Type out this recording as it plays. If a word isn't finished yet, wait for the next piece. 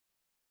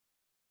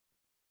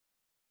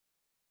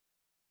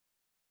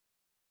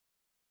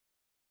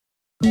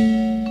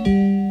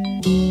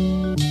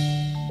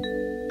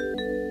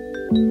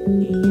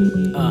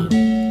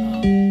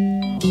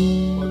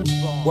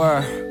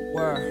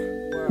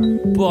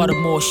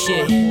Baltimore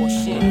shit.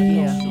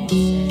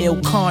 Ill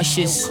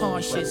conscious.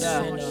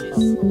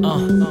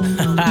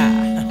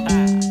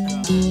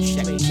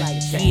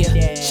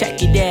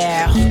 Check it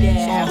out.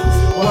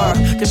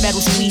 The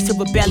metal squeeze to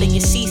rebellion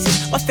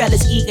ceases. My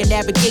fellas eager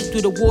navigate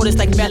through the waters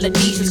like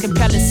Melanesians.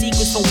 Compelling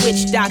secrets from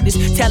witch doctors.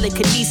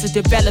 Telekinesis,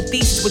 develop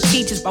thesis with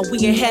teachers. While we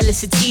in hell is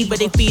sativa.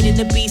 They feeding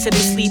the beast and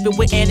they sleeping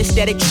with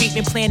anesthetic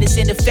treatment. Plan is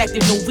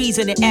ineffective, no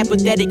reason and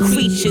apathetic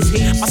creatures.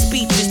 My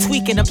speech is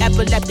tweaking them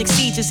epileptic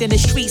seizures in the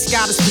streets.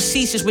 Scholars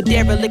facetious with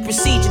derelict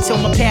procedures. Till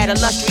my pad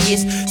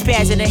illustrious.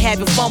 Spazzing and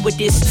having fun with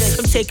this.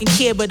 I'm taking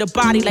care of the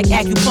body like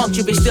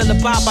acupuncture. It's still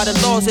abide by the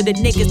laws of the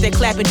niggas that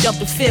clap and dump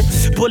the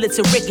fifth. Bullets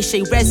and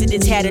ricochet,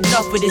 residents had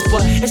enough of this,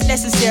 but it's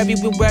necessary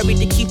when worried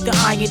to keep the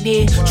iron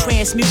in.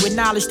 Transmuting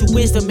knowledge through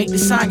wisdom, make the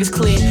signs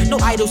clear. No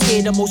idols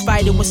here, the most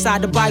vital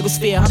inside the Bible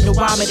sphere. I'm the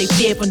rhymer they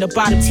fear from the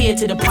bottom tier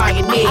to the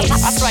pioneers.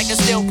 I strike a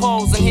still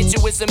pose and hit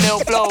you with some ill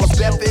flows.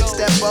 Step in,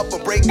 step up, or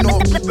break no.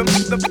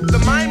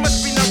 The mind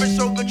must be nourished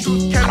so the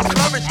truth can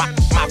flourish.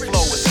 My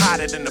flow is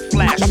hotter than the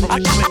flash from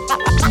the clip.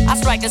 I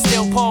strike a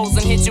still pose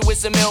and hit you with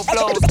some ill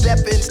flows. Step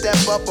in, step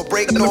up, or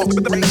break no.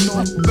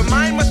 The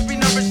mind must be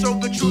nourished so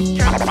the truth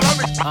can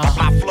flourish.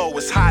 My flow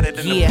is hotter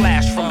than the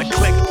flash from the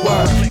click.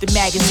 The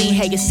magazine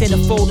had your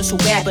centerfold so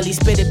rapidly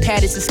spitting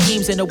patterns and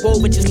schemes in a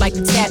woven just like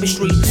the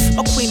tapestry.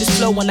 My queen is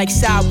flowing like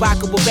side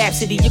rockable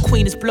rhapsody. Your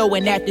queen is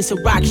blowing after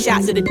some rock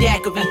shots of the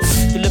daiquiri.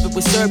 Delivered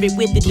with serving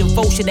with the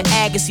devotion to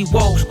agacy.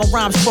 Whoa, my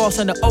rhymes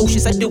crossing the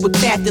oceans. I do it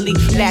craftily.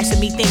 Blasting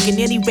me thinking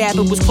any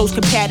rapper was close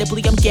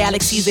compatibly. I'm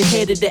galaxies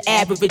ahead of the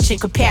average in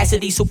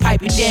capacity. So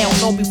pipe it down.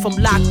 Know me from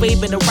Lock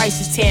Raven to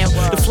Rice's Town.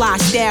 The fly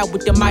style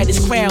with the Midas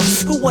crown.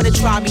 Who wanna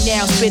try me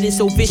now? Spitting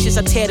so vicious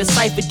I tear the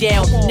cipher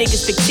down.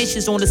 Niggas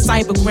fictitious on the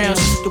cyber grounds.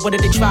 The one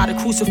that they try to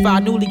crucify,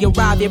 newly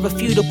arrived,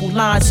 irrefutable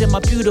lines in my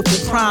beautiful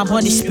prime,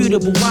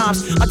 undisputable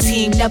rhymes. My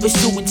team never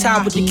suiting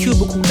time with the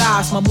cubicle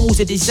lies. My moves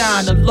are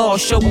designed, the law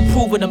show them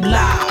proving them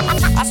live.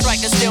 I strike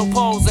a still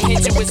pose and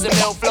hit you with some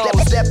ill flows.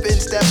 Step in,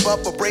 step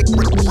up, or break no.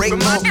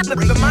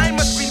 The mind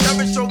must be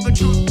nourished so the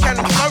truth can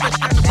flourish.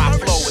 My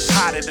flow is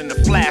hotter than the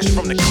flash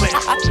from the clip.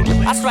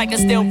 I strike a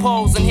still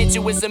pose and hit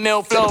you with some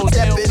ill flows.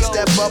 Step in,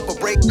 step up, or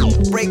break no.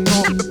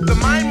 The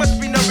mind must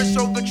be nourished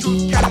so the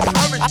truth can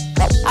flourish.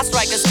 I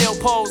strike a still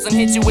pose and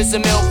hit you with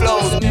some ill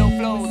flows.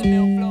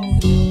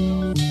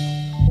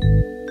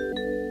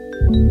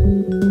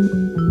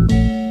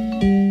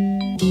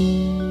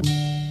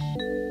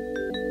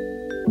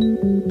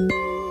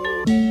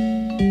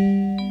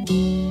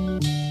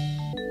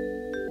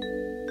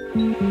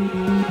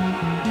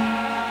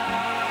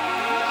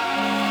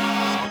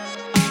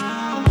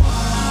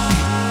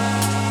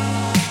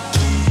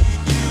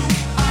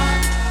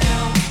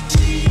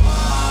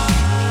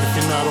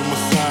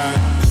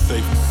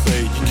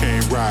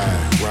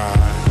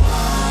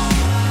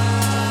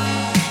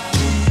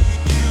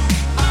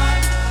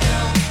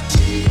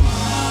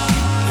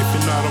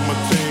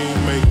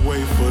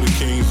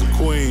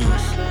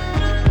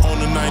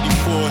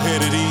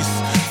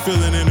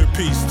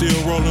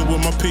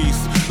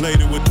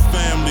 Later with the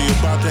family,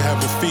 about to have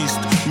a feast.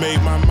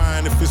 Made my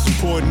mind, if it's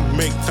important,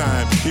 make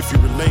time. If you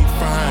relate,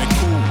 fine,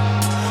 cool.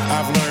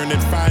 I've learned that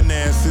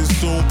finances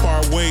soon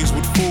part ways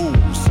with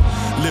fools.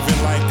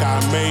 Living like I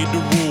made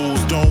the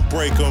rules, don't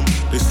break them.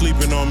 They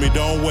sleeping on me,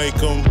 don't wake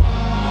them.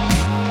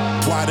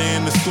 While they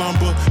in the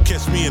slumber,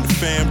 catch me and the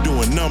fam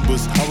doing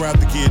numbers. I'd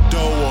rather get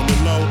dough on the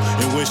low,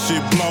 and when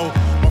shit blow,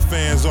 my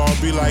fans all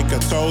be like, I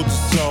told you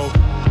so.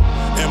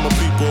 And my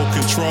people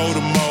control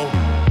the mo.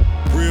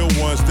 Real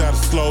ones that'll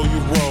slow you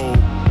roll.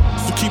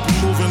 So keep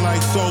it moving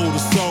like soul to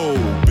soul.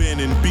 Been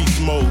in beast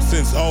mode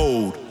since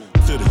old.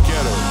 To the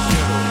ghetto.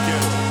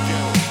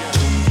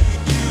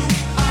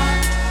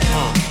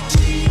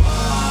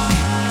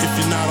 If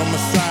you're not on my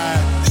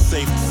side, it's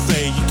safe to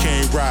say you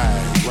can't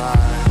ride.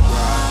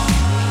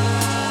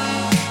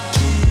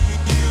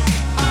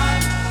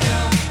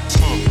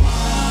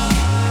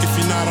 If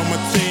you're not on my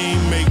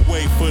team, make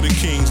way for the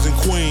kings and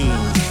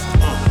queens.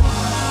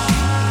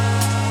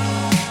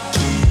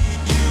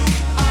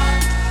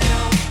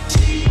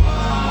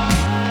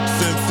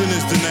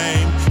 Is the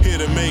name, here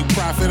to make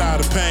profit out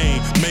of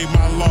pain. Make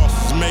my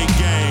losses, make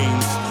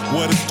gains.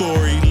 What a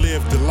story,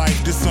 lived a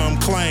life that some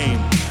claim.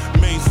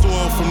 Made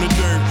soil from the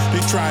dirt, they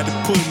tried to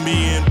put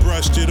me in,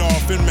 brushed it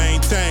off and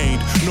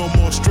maintained. No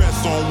more stress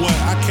on what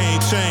I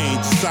can't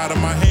change, it's out of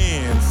my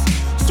hands.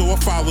 So I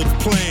follow the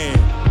plan.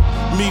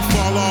 Me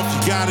fall off,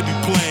 you gotta be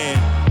playing.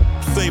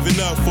 Saving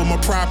up for my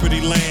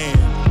property land.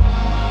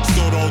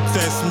 So don't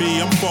test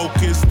me, I'm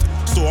focused.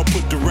 So I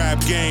put the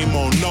rap game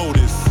on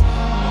notice.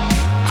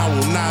 I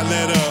will not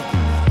let up.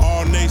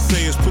 All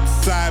naysayers put the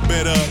side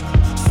bet up.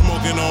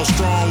 Smoking on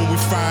strong when we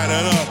fire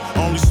that up.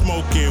 Only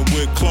smoking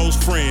with close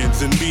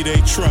friends and me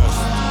they trust.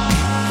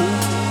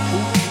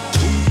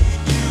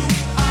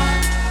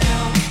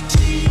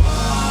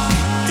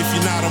 If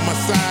you're not on my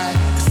side,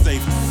 it's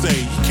safe to say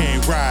you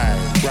can't ride.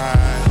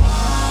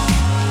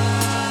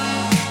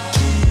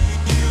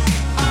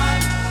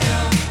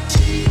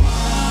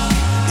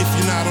 If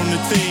you're not on the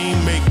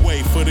team, make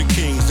way for the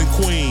kings and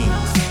queens.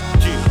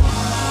 Yeah.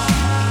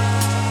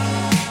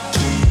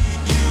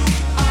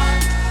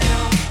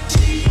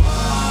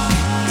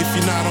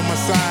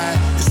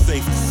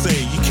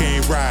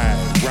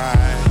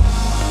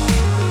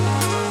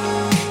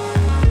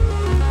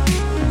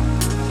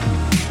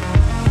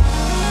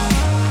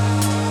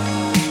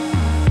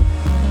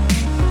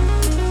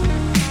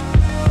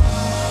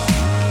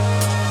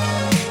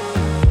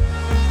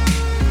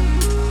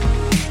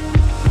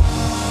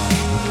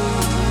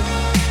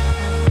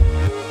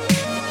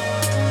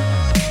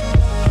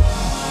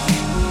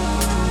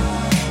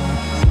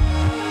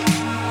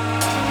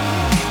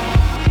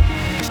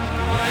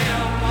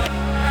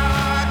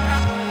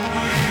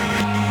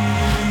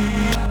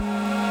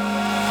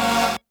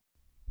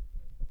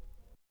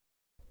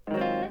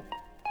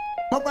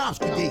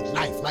 Take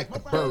life like the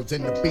birds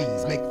and the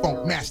bees. Make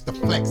funk master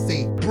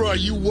flexy. Bruh,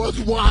 you was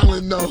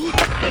wildin' though.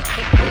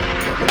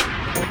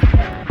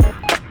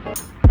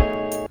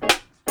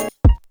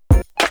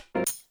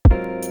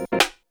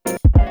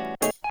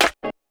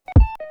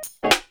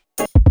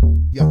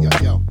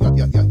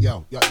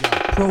 Yo.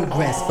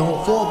 Progress,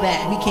 don't fall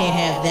back, we can't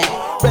have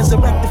that.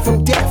 Resurrected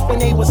from death when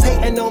they was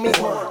hating on me.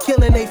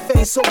 Killing they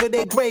face over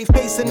their grave,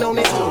 pacing on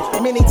it.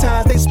 Many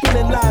times they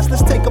spinning lies,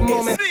 let's take a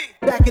moment.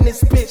 Back in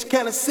this bitch,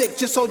 kinda sick,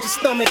 just hold your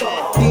stomach.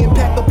 The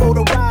impeccable,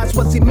 the rise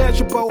was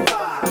immeasurable.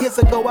 Years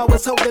ago I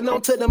was holding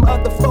on to them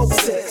other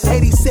folks.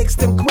 86,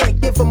 them quick,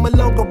 give them a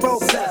longer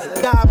rope.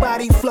 God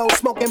body flow,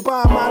 smoking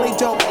bar Molly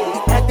dope.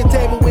 At the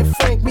table with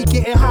Frank, we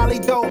getting Holly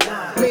dope.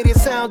 Made it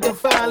sound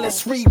divine,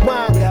 let's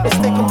rewind. Let's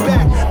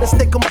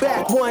take them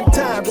back one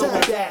time.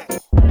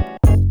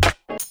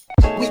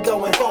 We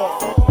going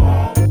forth.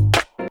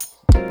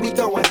 We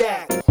going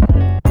back.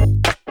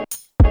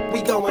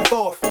 We going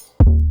forth.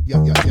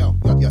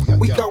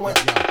 We going.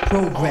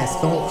 Progress,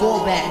 don't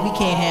fall back, we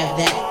can't have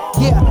that.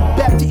 Yeah,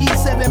 back to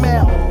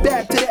E7L,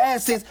 back to the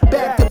essence,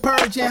 back to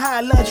purging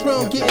high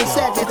lunchroom, getting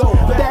seconds.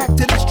 Back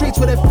to the streets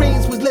where their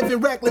friends was living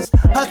reckless.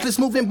 Hustlers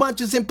moving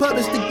bunches in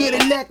public to get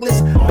a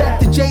necklace. Back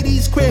to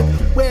JD's crib,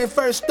 where it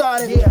first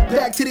started.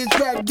 Back to this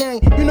rap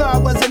gang, you know I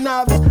was a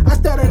novice. I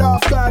started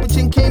off garbage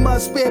and came up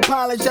spit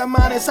polish. I'm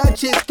honest, I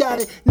just got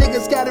it,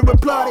 niggas got it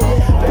applauded.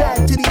 Back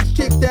to these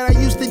chicks that I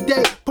used to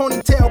date,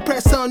 ponytail,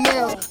 press on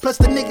nails. Plus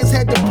the niggas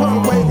had the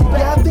pump weight.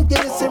 Yeah, I think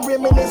it is a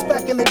reminisce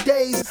back in the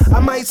days. I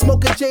might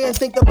smoke a J and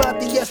think about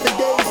the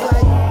yesterdays.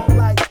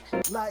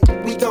 Like,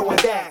 we going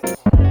back.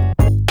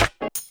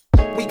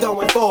 We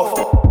going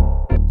forth.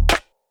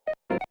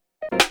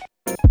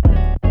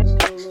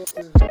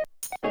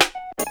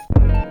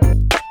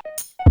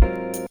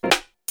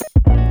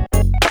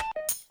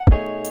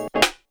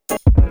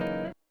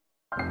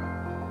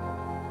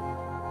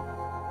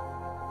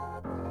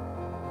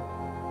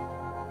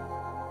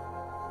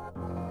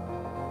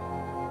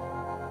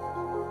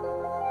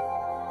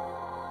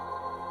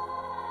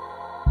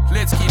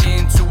 Let's get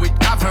into it.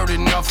 I've heard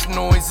enough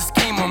noise. This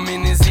game I'm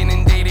in is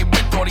inundated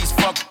with all these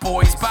fuck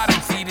boys,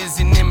 bottom feeders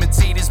and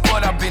imitators.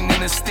 But I've been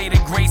in a state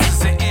of grace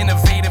as an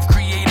innovative,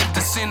 creative,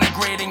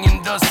 disintegrating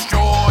and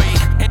destroy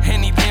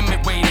any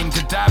limit waiting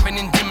to diving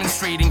and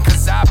demonstrating.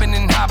 Cause I've been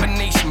in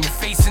hibernation. You're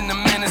facing the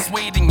menace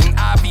waiting. An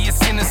obvious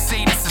inner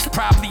sadist is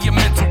probably a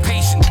mental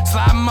patient.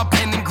 Sliding my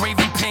pen,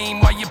 engraving pain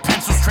while your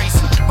pencil's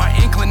tracing. My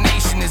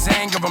inclination is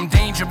anger. I'm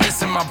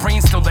dangerous and my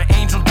brain's still the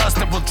angel dust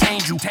that will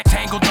change you.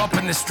 Tangled up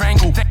in the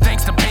strangle.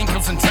 Thanks to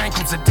painkillers and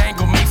tranquils that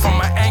dangle me from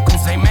my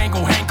ankles. They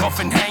mangle, handcuff,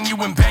 and hang you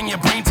and bang your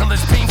brain till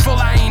it's painful.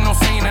 I ain't no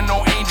saint or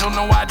no angel.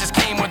 No, I just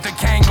came with a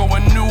Kango. A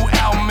new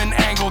album and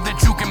angle that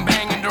you can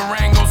bang in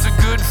Durango's a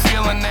good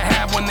feeling to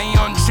have when they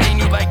unchain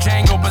you like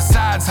Django.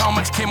 Besides, how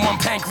much can one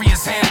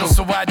pancreas handle?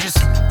 So I just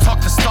tuck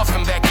the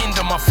stuffing back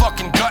into my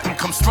fucking gut and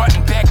come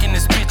strutting back in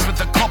this bitch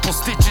with a couple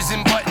stitches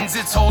and buttons.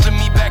 It's holding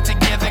me back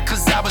together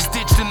cause I was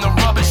ditched in the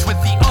rubbish with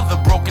the other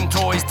broken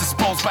toys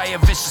disposed by a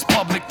vicious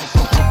public.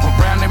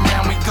 Round and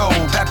round we go,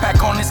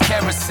 back on this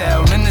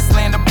carousel. In this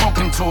land of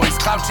broken toys,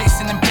 cloud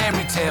chasing and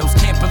fairy tales.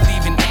 Can't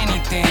believe in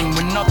anything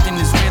when nothing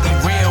is really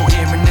real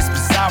here in this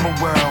bizarre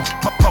world.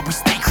 But we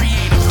stay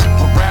creative.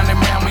 Round and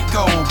round we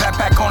go,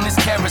 back on this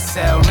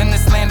carousel. In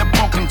this land of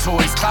broken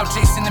toys, cloud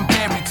chasing and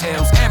fairy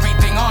tales.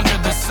 Everything under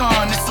the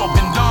sun, it's all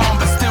been done,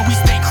 but still we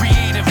stay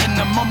creative in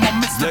the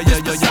midst of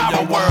this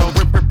bizarre world.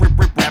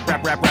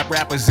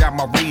 Rappers out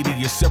my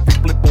radius. Every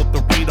flip off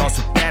the radars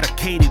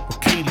eradicated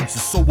with cadence.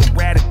 It's so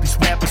erratic, these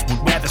rappers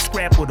would rather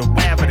scrap with a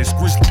ravenous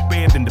grizzly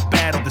band in the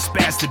battle. This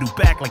bastard who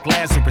back like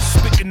Lazarus,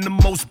 spitting the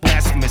most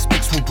blasphemous,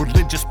 mixed with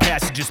religious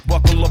passages.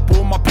 Buckle up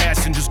all my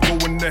passengers,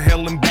 going to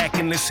hell and back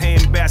in this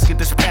handbasket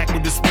that's packed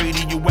with this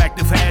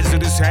radioactive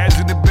hazardous.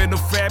 Hasn't it been a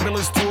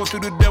fabulous tour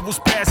through the devil's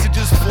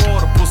passages?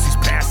 Florida pussies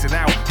passing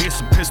out, here's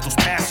some pistols,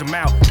 pass them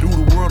out. Do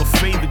the world a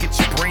favor, get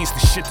your brains to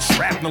shit the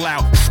shrapnel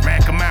out.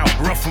 Smack them out,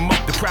 rough them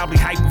up, they probably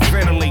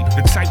hyperventilate.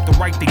 The type to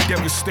write, they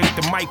devastate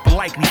the mic, but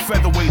likely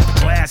featherweight. The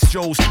glass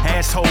shows,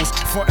 assholes,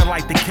 frontin'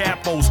 like the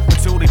capos.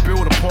 Until they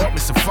build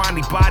apartments and find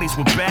their bodies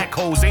with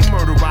backhoes. They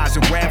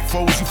murderizing rap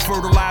foes, you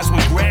fertilize when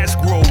grass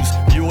grows.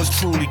 Yours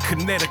truly,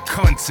 kinetic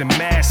cunts and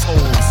mass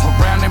holes.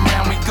 Round and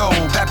round we go,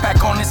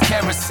 back on this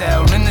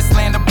carousel. In this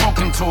land of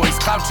broken toys,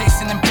 cloud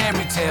chasing and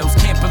fairy tales.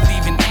 Can't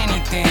believe in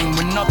anything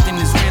when nothing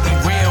is really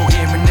real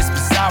here in this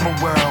bizarre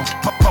world.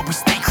 But we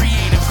stay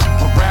creative.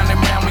 Round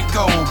and round we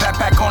go,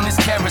 back on this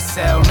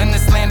carousel. In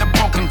this land of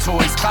broken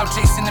toys, cloud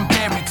chasing and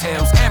fairy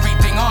tales.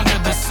 Everything under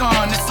the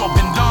sun, it's all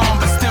been done,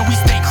 but still we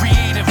stay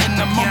creative in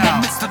the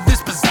midst of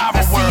this bizarre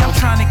world. See, I'm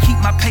trying to keep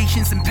my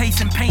patience and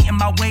pace and painting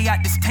my way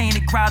out this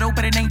tainted grotto,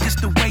 but it ain't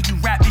just the way you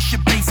rap, it's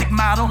your basic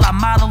model. I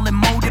model and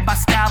molded by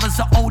stylers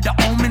of older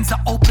omens, a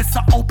opus,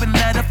 an open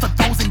letter for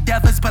those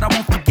endeavors, but I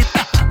won't forget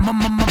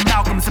the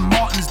Malcolms and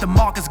Martins, the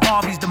Marcus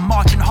Garveys, the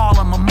March in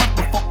Harlem, a month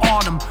before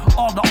autumn.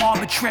 All the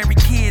arbitrary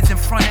kids in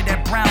front of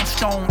that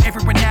brownstone.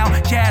 Every renowned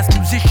jazz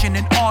musician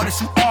and artist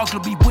who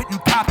arguably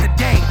wouldn't pop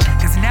today,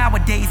 cause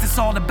Nowadays it's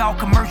all about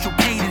commercial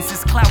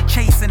cadences, clout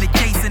chasing,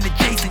 adjacent,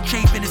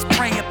 chafing his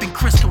prey up in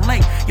Crystal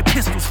Lake. Your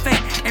pistol's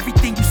fake,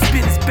 everything you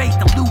spit is bait.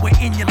 The lure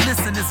in your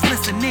listeners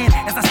listen in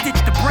as I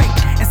stitch the break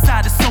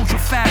inside the social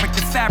fabric,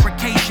 the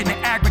fabrication, the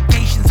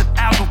aggregations of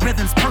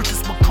algorithms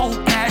purchased with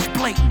cold cash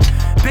blatant.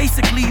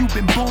 Basically, you've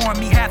been born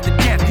me half to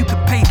death. You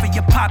could pay for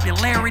your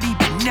popularity,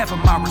 but never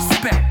my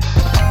respect.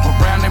 Well,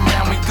 round and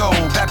round we go,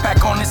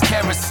 back on this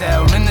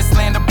carousel. In this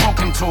land of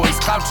broken toys,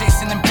 cloud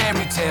chasing and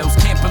fairy tales.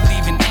 Can't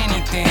believe in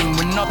anything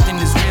when nothing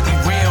is really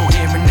real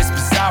here in this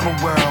bizarre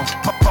world.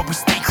 But we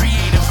stay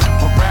creative.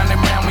 Well, round and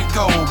round we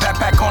go,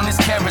 back on this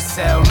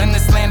carousel. In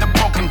this land of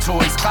broken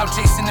toys, cloud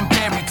chasing and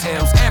fairy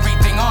tales.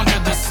 Everything under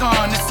the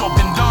sun, it's all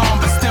been done,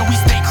 but still we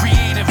stay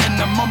creative in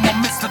the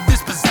midst of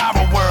this bizarre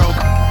world.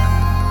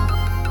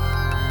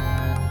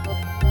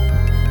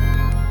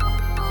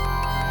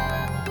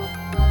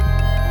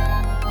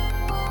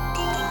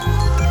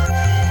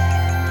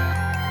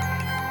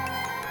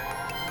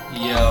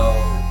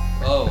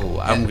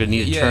 I'm gonna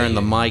need to turn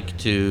the mic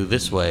to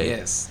this way.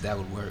 Yes, that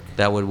would work.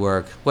 That would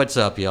work. What's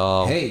up,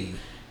 y'all? Hey.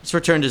 It's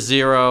Return to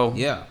Zero.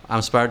 Yeah.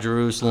 I'm Spire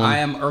Jerusalem. I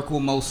am Urkel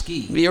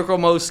Moski. The Urkel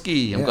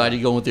Moski. I'm glad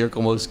you're going with the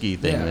Urkel Moski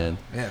thing, man.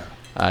 Yeah.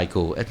 All right,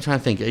 cool. I'm trying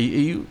to think. Are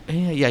you?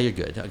 Yeah, you're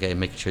good. Okay,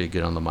 making sure you're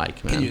good on the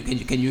mic, man.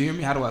 Can you hear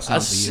me? How do I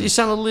sound to you? You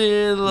sound a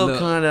little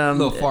kind of...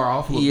 A little far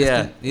off, a little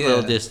distant? Yeah, a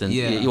little distant.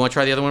 Yeah. You want to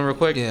try the other one real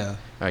quick? Yeah. All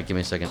right, give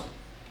me a second.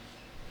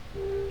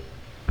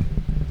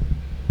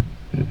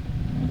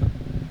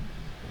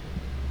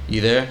 You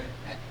there?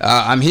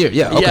 I'm here.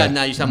 Yeah. Okay. Yeah.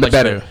 Now you sound much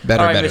better.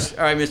 Better. All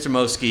right, Mr.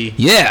 Moski.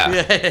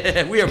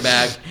 Yeah. We are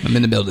back. I'm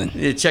in the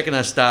building. Checking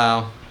our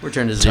style.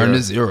 Return to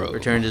Zero.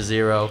 Return to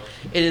Zero.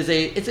 It's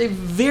a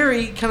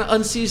very kind of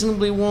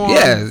unseasonably warm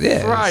Friday.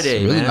 It's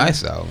really man.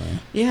 nice out, man.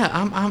 Yeah,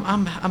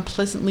 I'm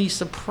pleasantly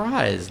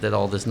surprised at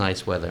all this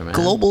nice weather, man.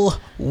 Global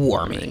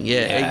warming.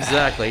 Yeah,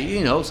 exactly.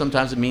 You know,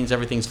 sometimes it means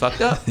everything's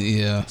fucked up.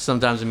 Yeah.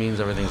 Sometimes it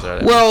means everything's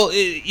alright. Well,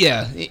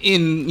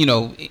 in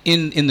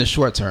the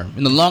short term.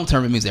 In the long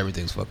term, it means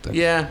everything's fucked up.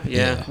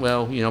 Yeah.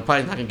 Well,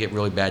 probably not gonna get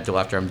really bad till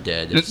after I'm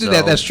dead. So,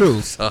 that's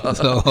true. So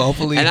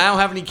hopefully. And I don't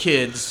have any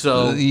kids,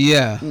 so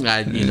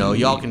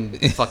y'all can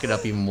fuck it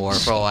up even more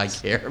for all I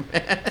care,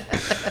 man.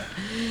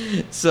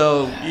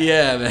 So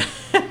yeah, man.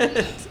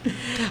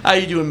 How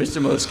you doing,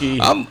 Mr. Moski?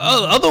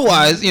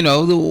 Otherwise,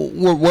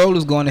 the world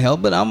is going to hell,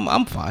 but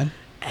I'm fine.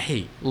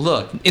 Hey,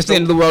 look, it's the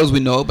end of the world as we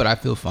know it, but I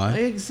feel fine.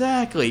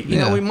 Exactly. You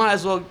know, we might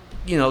as well,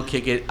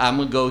 kick it. I'm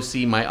gonna go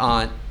see my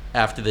aunt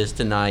after this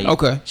tonight.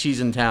 Okay. She's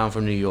in town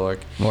from New York.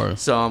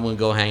 So I'm going to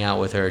go hang out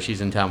with her. She's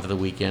in town for the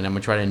weekend. I'm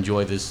going to try to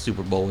enjoy this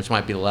Super Bowl, which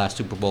might be the last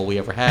Super Bowl we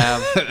ever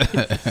have.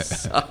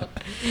 So,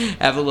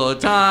 have a little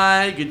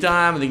time, good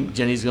time. I think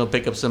Jenny's going to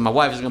pick up my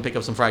wife is going to pick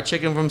up some fried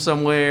chicken from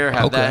somewhere,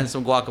 have that and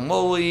some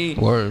guacamole.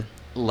 Word.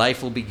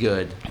 Life will be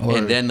good. Word.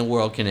 And then the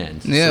world can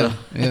end. Yeah.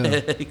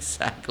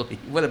 Exactly.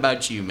 What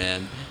about you,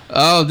 man?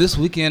 This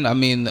weekend,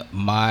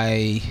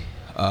 my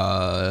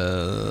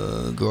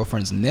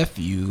girlfriend's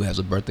nephew has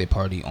a birthday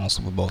party on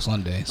Super Bowl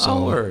Sunday.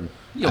 So word.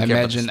 I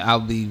imagine I'll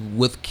be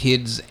with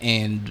kids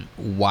and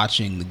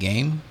watching the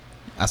game,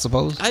 I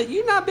suppose.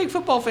 You're not a big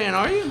football fan,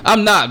 are you?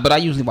 I'm not, but I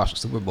usually watch the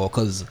Super Bowl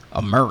because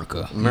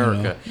America.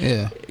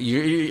 Yeah.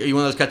 You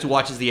one of those guys who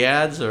watches the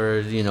ads, or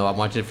I'm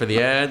watching it for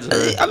the ads? Or?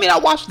 I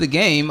watch the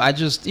game. I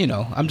just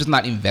I'm just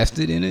not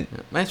invested in it.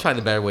 That's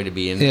probably the better way to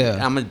be.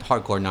 I'm a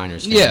hardcore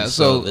Niners fan. Yeah.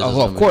 So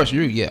of course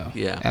you're.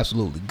 Yeah.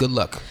 Absolutely. Good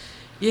luck.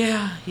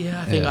 Yeah.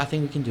 I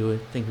think we can do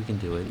it.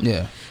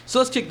 Yeah. So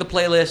let's kick the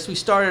playlist. We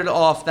started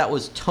off. That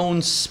was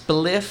Tone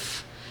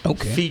Spliff.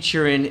 Okay.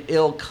 Featuring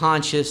Ill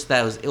Conscious.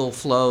 That was Ill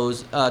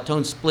Flows.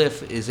 Tone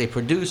Spliff is a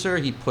producer.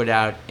 He put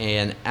out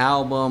an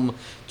album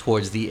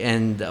towards the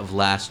end of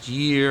last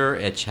year.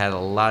 It had a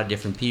lot of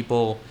different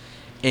people.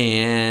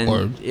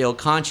 And Ill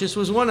Conscious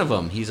was one of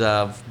them. He's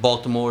a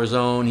Baltimore's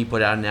own. He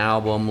put out an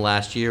album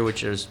last year,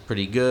 which was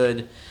pretty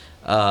good.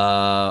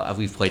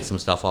 We've played some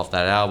stuff off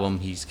that album.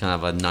 He's kind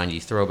of a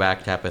 90s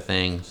throwback type of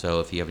thing. So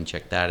if you haven't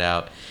checked that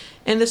out.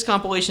 And this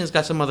compilation has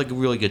got some other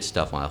really good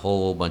stuff on it. A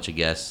whole bunch of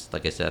guests.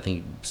 Like I said, I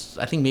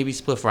think maybe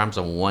Spliff rhymes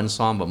on one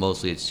song, but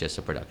mostly it's just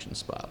a production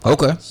spot.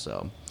 Okay.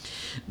 So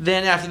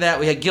then after that,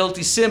 we had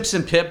Guilty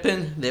Simpson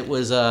Pippin. That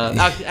was I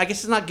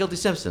guess it's not Guilty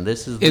Simpson.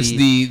 This is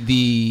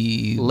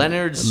the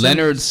Leonard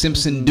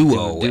Simpson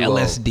duo.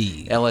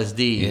 LSD.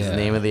 LSD is the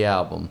name of the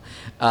album.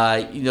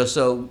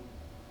 So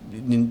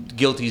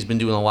Guilty's been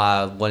doing a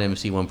lot of one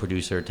MC, one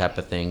producer type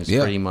of things.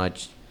 Pretty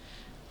much.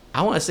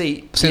 I want to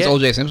say since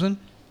O.J. Simpson.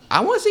 I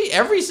want to say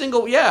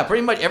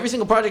pretty much every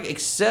single project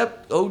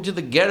except Ode to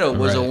the Ghetto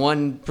was a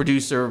one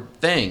producer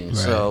thing. Right.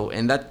 So,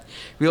 and that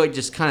really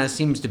just kind of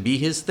seems to be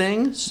his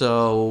thing.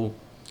 So,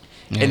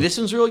 and this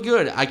one's really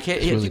good. I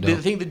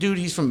think the dude,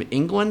 he's from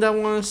England, I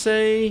want to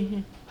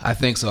say. I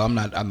think so. I'm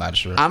not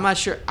sure. I'm not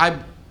sure.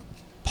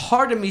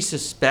 Part of me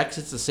suspects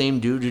it's the same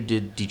dude who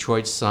did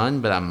Detroit's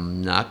Son, but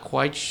I'm not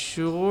quite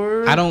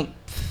sure. I don't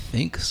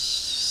think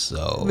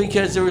so.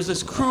 Because there was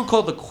this crew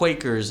called the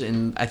Quakers,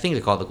 and I think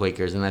they're called the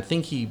Quakers, and I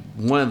think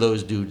one of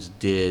those dudes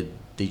did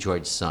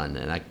Detroit Sun,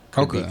 and I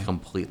could be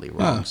completely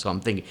wrong. Huh. So I'm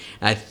thinking,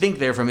 and I think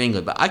they're from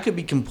England, but I could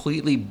be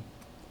completely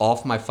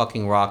off my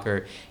fucking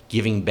rocker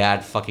giving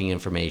bad fucking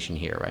information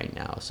here right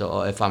now.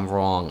 So if I'm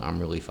wrong, I'm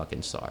really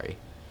fucking sorry.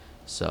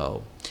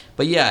 So,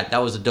 but yeah, that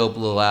was a dope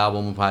little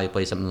album. We'll probably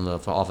play something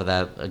off of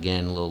that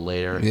again a little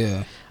later.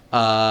 Yeah.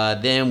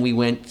 Then we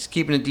went,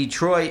 keeping it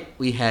Detroit,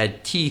 we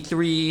had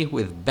T3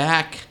 with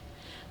Back.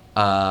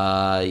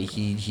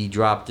 He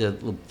dropped a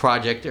little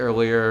project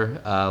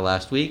earlier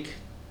last week.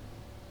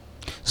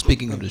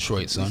 Speaking of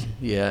Detroit, son.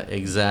 Yeah,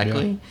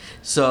 exactly. Yeah.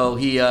 So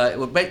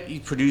he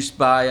produced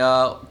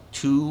by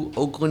two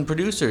Oakland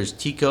producers,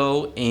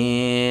 Tico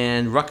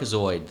and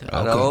Ruckazoid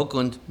out of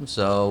Oakland.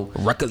 So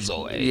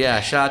Ruckazoid. Yeah,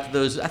 shout out to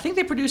those. I think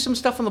they produced some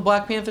stuff on the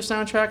Black Panther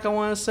soundtrack, I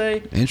want to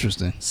say.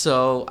 Interesting.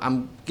 So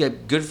I'm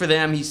good for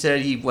them. He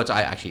said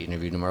I actually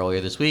interviewed him earlier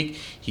this week.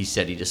 He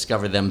said he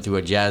discovered them through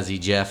a Jazzy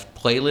Jeff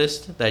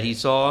playlist that he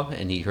saw,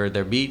 and he heard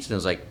their beats and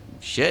was like,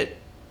 shit,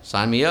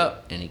 sign me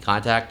up. And he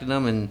contacted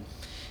them, and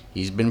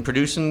they've been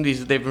producing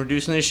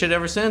this shit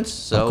ever since.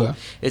 So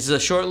it's a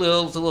short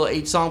little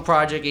 8-song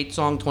project,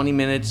 8-song, 20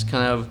 minutes,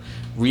 kind of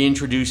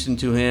reintroducing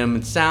to him.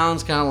 It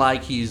sounds kind of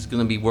like he's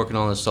going to be working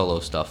on his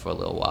solo stuff for a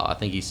little while. I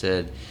think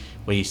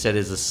what he said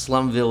is the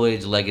Slum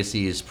Village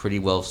legacy is pretty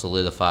well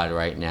solidified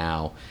right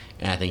now,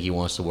 and I think he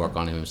wants to work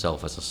on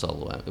himself as a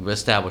solo,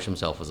 establish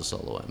himself as a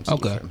solo MC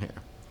from here.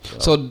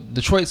 So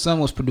Detroit Sun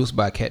was produced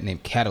by a cat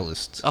named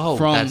Catalyst. Oh,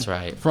 that's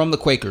right. From the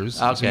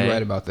Quakers. Okay. So you're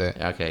right about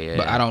that. Okay, yeah.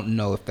 But I don't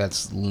know if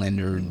that's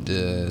Leonard,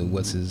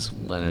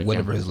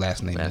 whatever his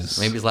last name is.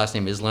 Maybe his last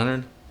name is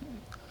Leonard?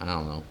 I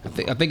don't know.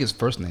 I think his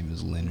first name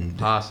is Leonard.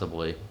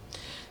 Possibly.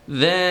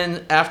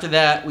 Then after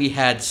that, we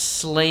had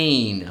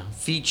Slain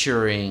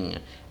featuring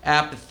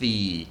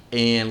Apathy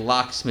and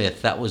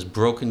Locksmith. That was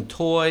Broken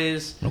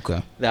Toys.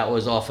 Okay. That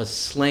was off of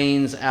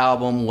Slain's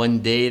album One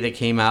Day that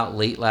came out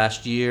late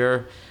last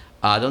year.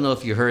 I don't know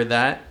if you heard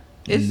that.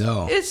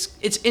 No. It's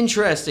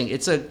interesting.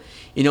 It's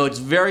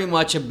very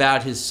much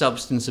about his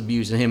substance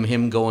abuse and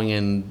him going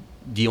and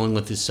dealing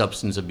with his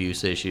substance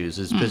abuse issues,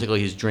 particularly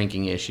his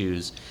drinking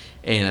issues,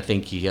 and I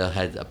think he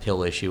had a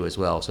pill issue as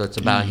well. So it's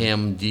about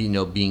him,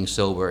 being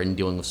sober and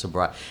dealing with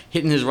sobriety,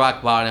 hitting his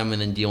rock bottom,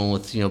 and then dealing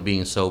with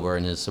being sober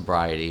and his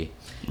sobriety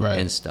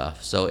and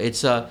stuff. So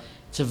it's a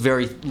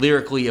very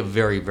lyrically a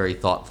very, very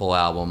thoughtful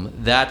album.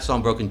 That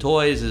song Broken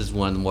Toys is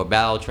one of the more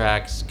battle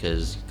tracks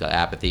because he's got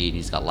Apathy and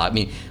he's got a lot. I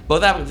mean,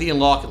 both Apathy and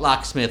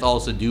Locksmith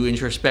also do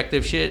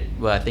introspective shit,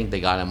 but I think they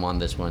got him on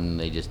this one.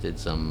 They just did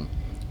some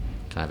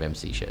kind of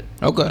MC shit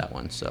on that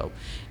one. So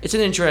it's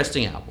an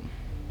interesting album.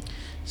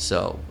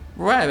 So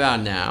right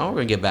about now, we're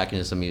going to get back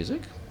into some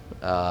music.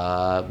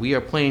 We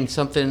are playing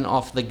something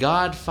off the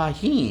God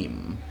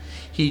Fahim.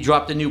 He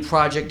dropped a new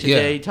project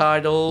today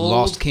titled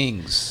Lost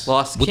Kings.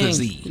 With a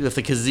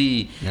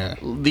Z. Yeah.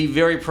 The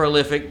very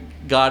prolific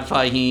God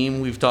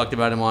Fahim. We've talked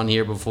about him on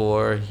here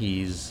before.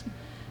 He's,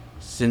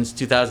 since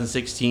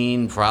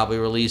 2016, probably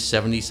released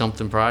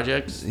 70-something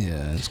projects.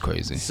 Yeah, it's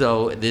crazy.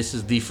 So this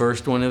is the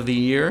first one of the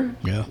year.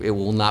 Yeah. It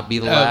will not be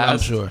the last. I'm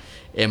sure.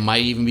 It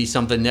might even be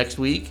something next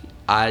week.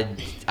 I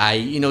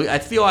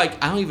feel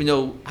like I don't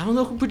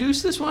know who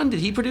produced this one.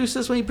 Did he produce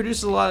this one? He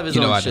produces a lot of his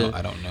own shit.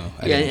 I don't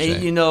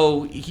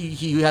know.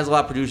 He has a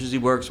lot of producers he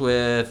works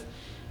with.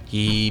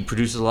 He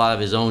produces a lot of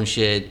his own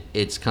shit.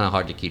 It's kind of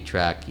hard to keep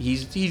track.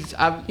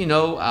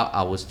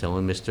 I was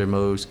telling Mr.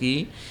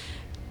 Moski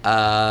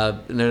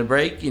in the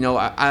break.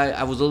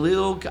 I was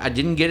I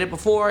didn't get it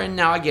before, and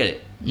now I get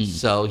it.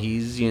 So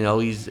he's in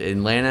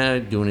Atlanta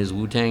doing his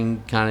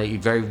Wu-Tang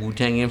very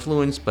Wu-Tang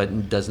influence,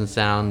 but doesn't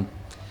sound.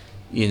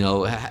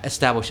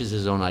 Establishes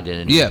his own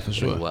identity. Yeah, for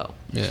sure. Well.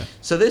 Yeah.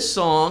 So this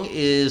song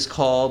is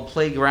called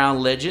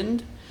Playground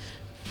Legend,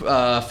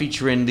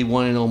 featuring the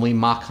one and only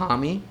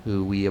Makami,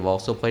 who we have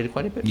also played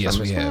quite a bit yes,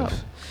 from as well.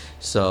 Have.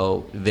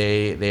 So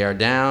they are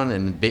down,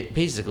 and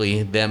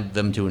basically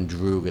them two and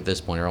Droog at this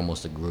point are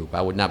almost a group.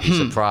 I would not be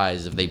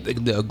surprised if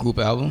a group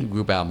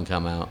album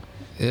come out.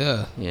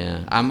 Yeah.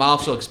 Yeah. I'm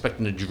also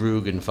expecting the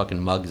Droog and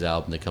fucking Muggs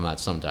album to come out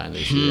sometime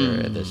this year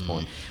at this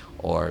point.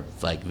 Or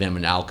like them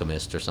and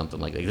Alchemist or something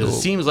like that. It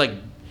seems like,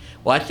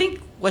 I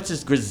think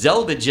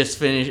Griselda just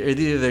finished, or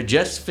either they're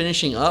just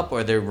finishing up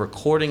or they're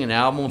recording an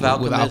album with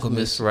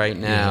Alchemist right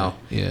now.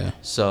 Yeah.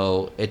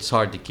 So it's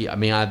hard to keep. I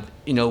mean,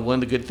 one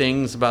of the good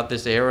things about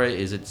this era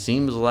is it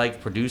seems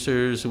like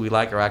producers who we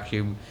like are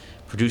actually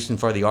producing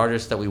for the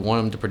artists that we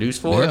want them to produce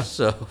for. Yeah.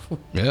 So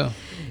yeah,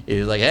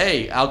 it's like,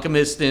 hey,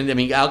 Alchemist's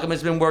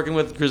been working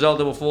with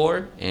Griselda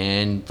before,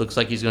 and looks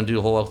like he's going to do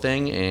the whole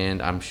thing,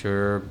 and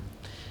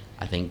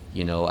I think,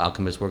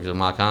 Alchemist works with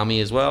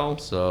Makami as well,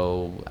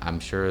 so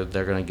I'm sure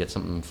they're going to get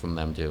something from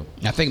them, too.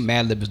 I think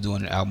Madlib is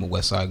doing an album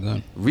with Westside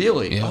Gun.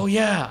 Really? Yeah. Oh,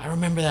 yeah. I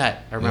remember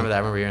that. I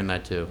remember hearing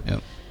that, too.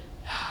 Yep.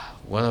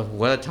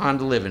 What a time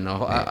to live in.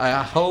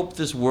 I hope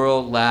this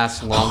world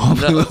lasts long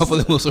enough.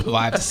 Hopefully we'll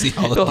survive to see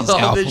all of these albums.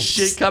 All this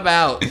shit come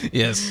out.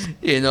 Yes.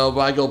 But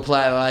I go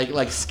platinum,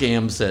 like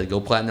Scam said, go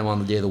platinum on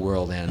the day the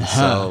world ends.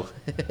 So...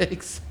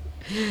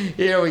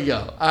 Here we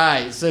go. All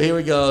right, so here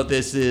we go.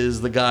 This is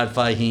the God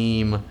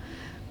Fahim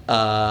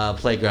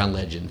Playground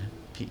Legend.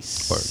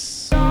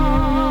 Peace.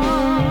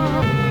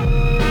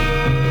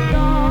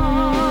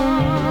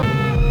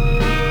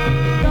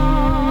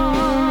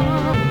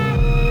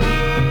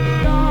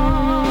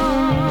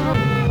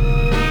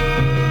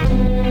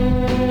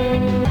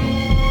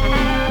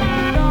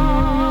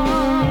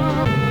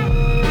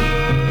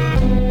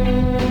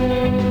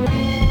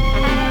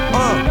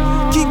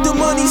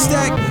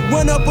 Stack,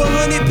 run up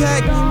 100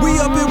 pack,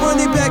 re-up and run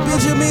it back.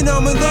 Benjamin,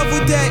 I'm in love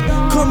with that.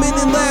 Coming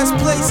in last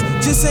place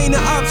just ain't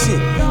an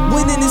option.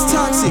 Winning is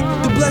toxic,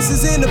 the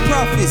blessings and the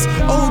profits.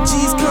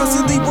 OGs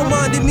constantly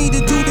reminding me to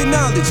do the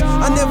knowledge.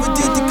 I never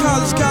did the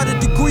college, got a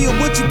degree or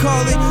what you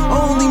call it. I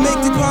only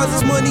make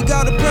deposits, money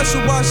gotta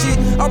pressure wash it.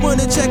 I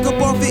run a check up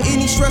off it,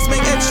 any stress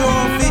make extra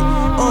off it.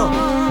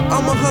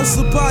 I'm a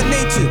hustler by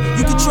nature,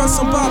 you can trust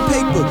I'm by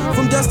paper.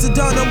 From dust to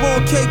dawn I'm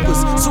on capers,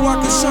 so I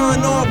can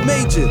shine off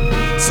major.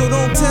 So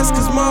don't test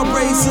cause my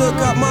razor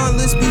got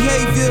mindless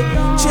behavior.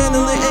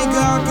 Channeling anger,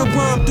 I can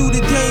rhyme through the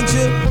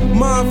danger.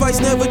 My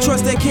advice, never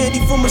trust that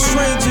candy from a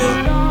stranger.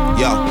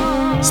 Yo,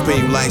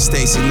 spin you like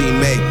Stacey Lee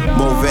May,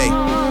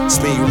 Mauve.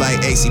 Spin you like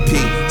ACP,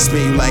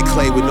 spin you like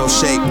clay with no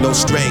shape, no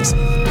strings.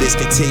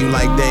 Discontinue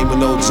like Dame with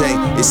no J,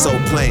 it's so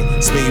plain.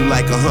 Spin you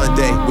like a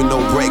Hyundai with no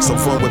brakes. I'm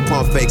fun with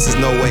pump fakes, there's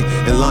no way.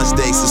 And lunch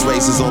dates, is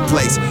races on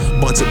plates.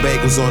 Bunch of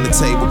bagels on the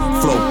table,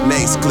 float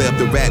nace. Clear up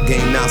the rap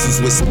game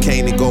nonsense with some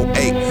cane and go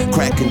 8.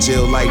 Cracking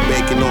Jill like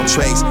bacon on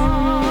trays.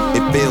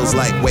 It feels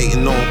like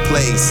waiting on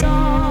plays.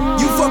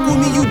 You fuck with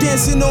me, you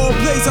dancing on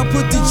plays. I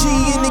put the G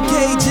in the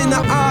cage and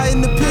the I in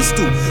the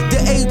pistol.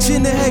 The H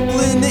in the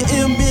heckler and the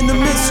M in the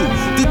missile.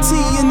 The T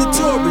in the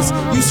Taurus,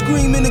 you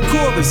scream in the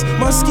chorus.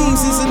 My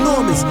schemes is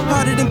enormous,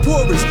 hotter than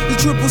porous. The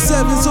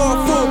 777's all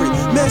for it,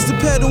 master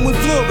pedal and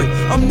floor it.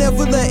 I'm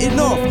never letting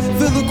off,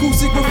 feel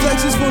acoustic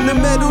reflections from the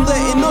metal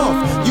letting off.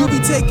 You be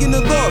taking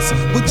the loss,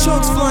 with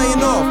chunks flying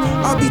off.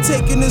 I be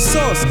taking the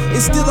sauce, and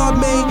still I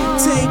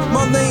maintain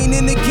my lane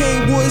in the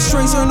game. Boy,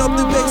 straight turn up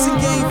the bass and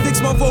game, fix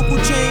my vocal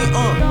chain.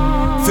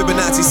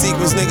 Fibonacci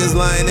sequence, niggas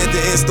lying at the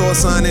in-store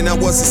signing. Now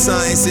what's the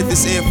science? If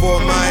it's in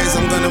Fort Myers,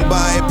 I'm gonna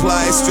buy it,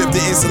 ply it, strip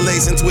the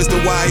insulation, twist the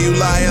wire, you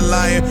liar.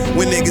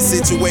 When niggas'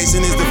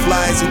 situation is the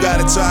flyers, you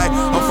gotta try.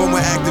 I'm from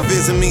where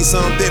activism means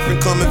something different.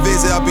 Come and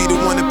visit, I'll be the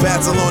one that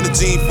pats along the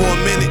gene for a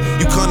minute.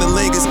 You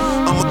cunnilingus,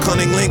 I'm a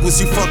cunning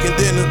linguist, you fucking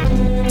dinner.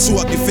 Chew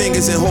up your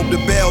fingers and hope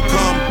the bell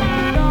come.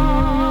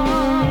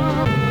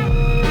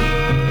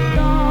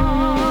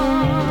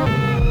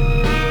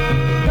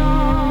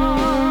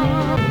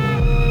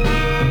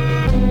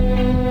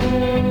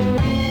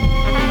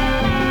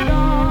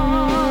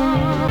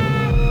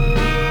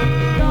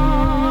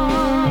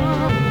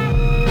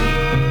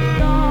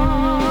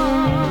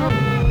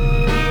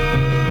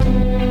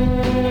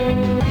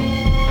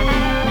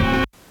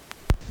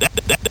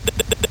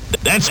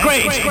 That's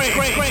great.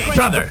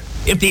 Brother,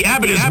 if the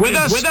Abbot is with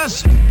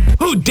us,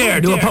 who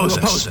dare to oppose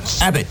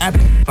us? Abbot,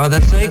 for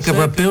the sake of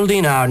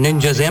rebuilding our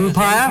ninja's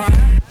empire,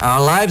 our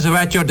lives are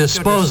at your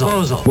disposal.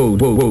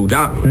 Whoa,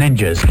 not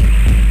ninjas.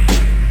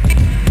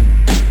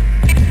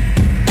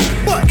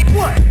 What?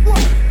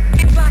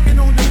 Locking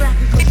on the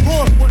back of the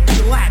board, what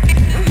the lack?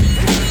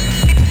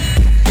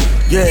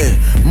 Yeah,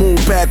 move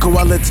back or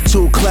I let the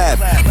two clap.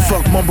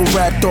 Fuck mumble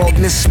rap, dog,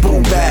 this is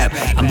boom bap.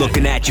 I'm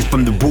looking at you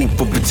from the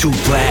roof of a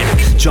two-flat.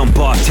 Jump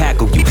off,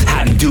 tackle you,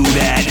 how to do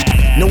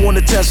that? No one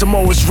to test, I'm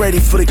always ready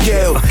for the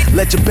kill.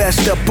 Let your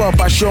best step up,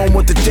 I show them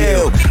what the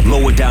deal.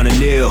 Lower down and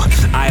kneel,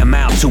 I am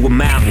out to a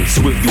mountain.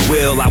 So if you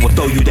will, I will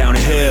throw you down a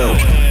hill.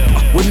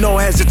 With no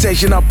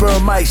hesitation, I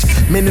burn mics.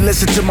 Many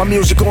listen to my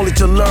music only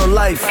to learn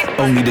life.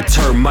 Only the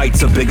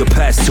termites, a bigger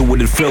pest to it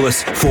and fill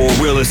us. For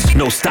realists,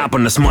 no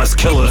stopping us, must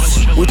kill us.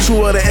 We're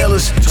two of the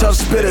illest, tough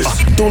spitters.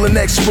 Dueling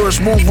experts,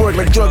 move work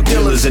like drug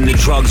dealers. And the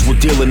drugs we're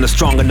dealing are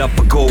strong enough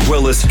for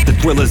gorillas. The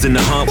thrillers in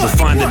the hunt, we're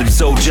finding them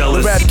so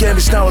jealous. The rap game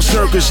is now a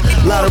circus,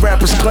 a lot of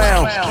rappers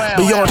clown.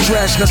 Beyond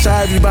trash, that's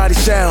how everybody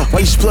sound.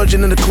 While you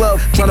splurging in the club,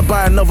 trying to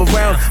buy another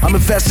round, I'm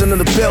investing in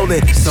the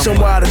building,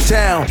 somewhere out of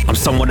town. I'm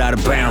somewhat out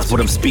of bounds, but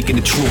I'm speaking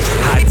the truth.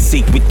 Hide and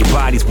seek with your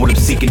body's what I'm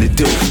seeking to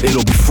do.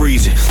 It'll be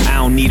freezing, I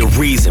don't need a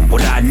reason.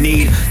 What I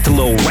need, to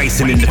low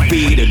racing in the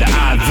feed of the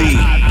IV.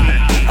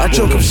 I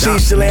choke up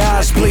seeds till their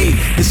eyes bleed.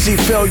 To see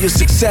failure,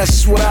 success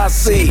is what I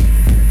see.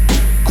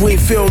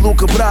 Greenfield,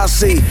 Luca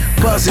Brasi,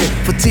 buzzing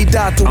for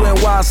T-Dot to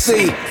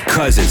NYC.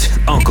 Cousins,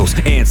 uncles,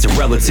 aunts, and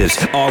relatives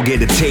all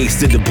get a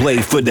taste of the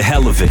blade for the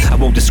hell of it. I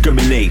won't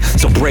discriminate,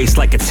 so brace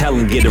like it's hell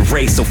and get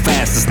erased so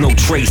fast there's no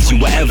trace you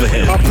will ever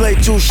hit. I play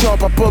too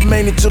sharp, I put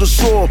Manny to the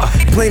sword.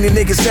 Plenty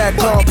niggas act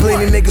calm,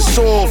 plenty niggas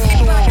soft.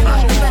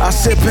 I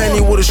sip Penny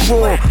with a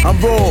straw, I'm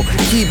raw,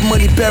 keep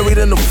money buried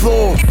in the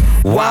floor.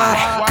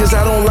 Why? Cause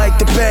I don't like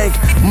the bank.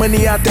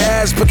 Money out the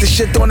ass, but the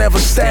shit don't ever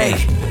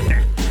stay.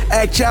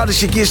 Act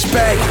childish, you get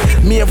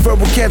spanked. Me and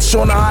verbal cats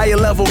on a higher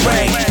level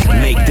rank.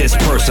 Make this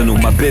personal,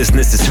 my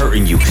business is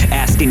hurting you.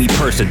 Ask any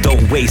person,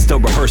 don't waste a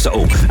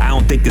rehearsal. I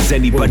don't think there's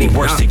anybody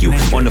worse than you.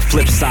 On the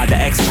flip side, the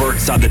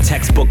experts are the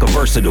textbook of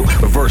versatile.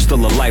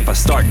 Reversal of life, I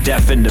start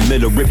deaf in the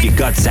middle, rip your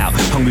guts out.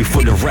 Hungry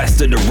for the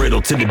rest of the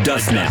riddle, to the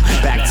dust now.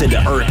 Back to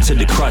the earth, to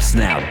the crust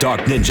now.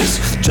 Dark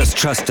ninjas, just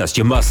trust us,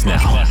 you must now.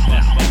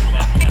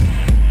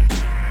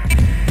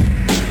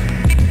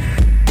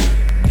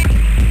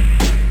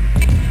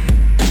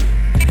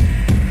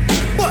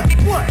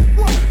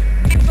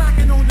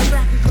 Locking on the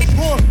rack because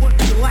Lord went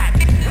to lack.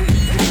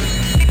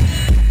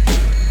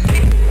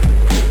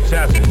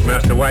 Chapters,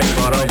 Master White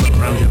brought over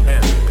from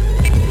Japan.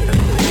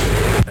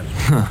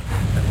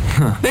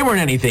 They weren't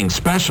anything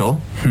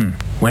special.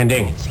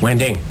 Wending,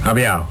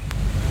 Abiao.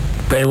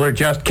 They were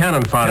just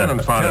cannon fodder.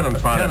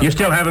 You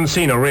still haven't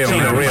seen a real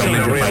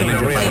ninja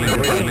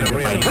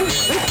fight.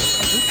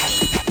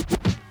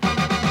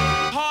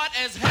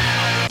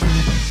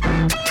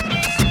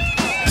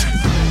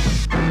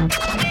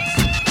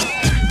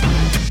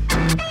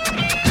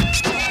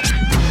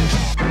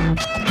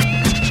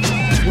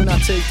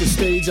 Take the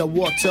stage, I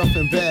walk tough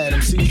and bad.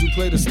 MCs who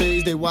play the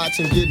stage, they watch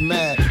and get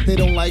mad. They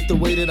don't like the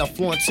way that I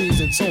flaunt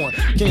tees and torn.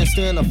 Can't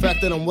stand the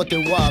fact that I'm what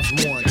their wives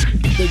want.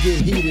 They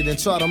get heated and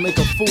try to make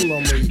a fool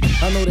of me.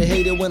 I know they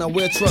hate it when I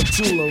wear truck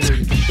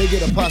jewelry. They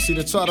get a posse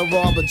to try to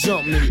rob or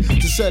jump me.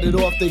 To set it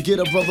off, they get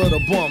a brother to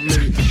bump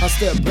me. I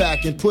step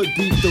back and put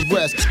beat to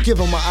rest. Give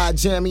them my eye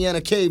jammy and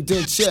a caved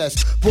in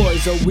chest.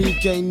 Boys are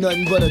weak, ain't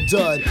nothing but a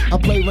dud. I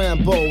play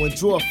Rambo and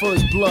draw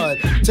first blood.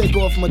 Take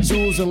off my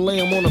jewels and lay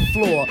them on the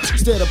floor.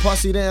 Stare the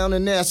posse down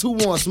and ask who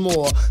wants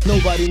more.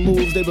 Nobody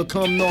moves, they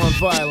become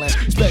non-violent.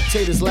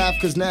 Spectators laugh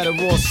cause now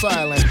they're all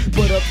silent.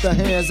 Put up the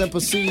hands and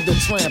proceed to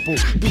trample.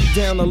 Beat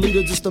down the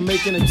leader just to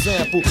make an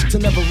example. To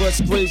never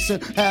rush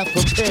Grayson, half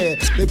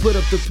prepared. They put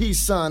up the peace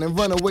sign and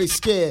run away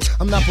scared.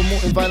 I'm not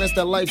promoting violence,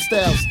 that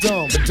lifestyle's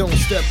dumb. But don't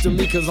step to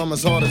me cause I'm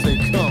as hard as they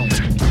come.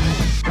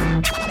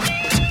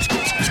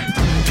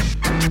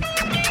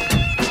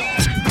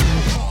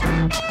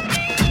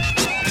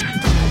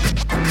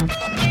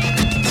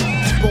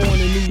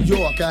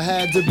 York, I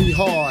had to be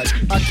hard.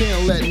 I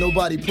can't let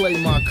nobody play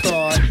my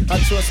card. I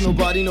trust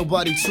nobody,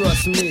 nobody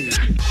trusts me.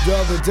 The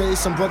other day,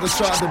 some brothers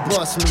tried to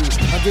bust me.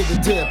 I did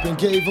the dip and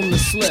gave them the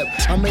slip.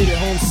 I made it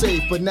home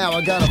safe, but now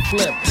I gotta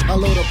flip. I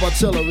load up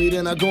artillery,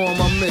 then I go on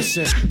my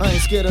mission. I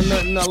ain't scared of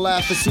nothing, I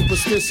laugh at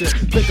superstition.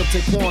 Pick up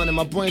Taekwon and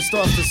my brain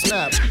starts to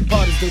snap.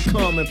 Hard as they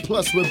come, and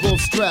plus we're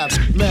both strapped.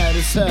 Mad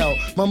as hell,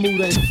 my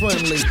mood ain't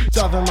friendly.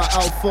 Driving my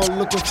outfall,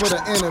 looking for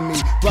the enemy.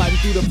 Riding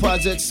through the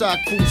project, sock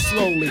food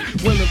slowly.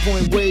 Women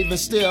point wave and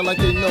stare like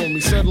they know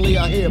me. Suddenly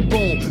I hear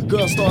boom,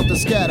 girls start to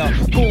scatter.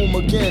 Boom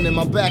again, and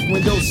my back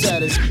window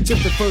shatters. Tip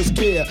the first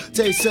gear,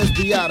 Tay says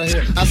be out of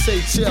here. I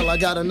say chill, I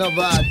got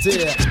another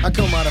idea. I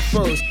come out of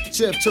first,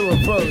 chip to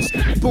reverse.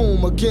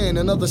 Boom again,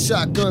 another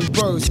shotgun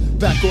burst.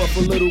 Back off a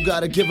little,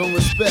 gotta give him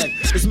respect.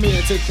 It's me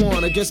and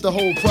Taekwon against the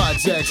whole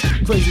project.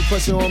 Crazy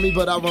pressure on me,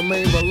 but I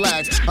remain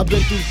relaxed. I've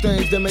been through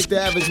things that make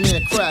the average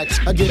man crack.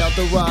 I get out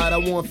the ride, I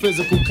want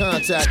physical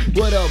contact.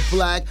 What up,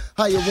 black?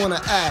 How you wanna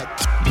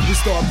act? We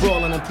start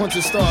brawling and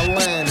punches start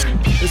landing.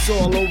 It's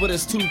all over,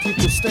 there's two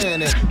people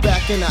standing.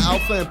 Back in the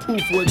Alpha and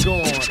poof, we're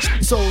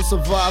gone. Soul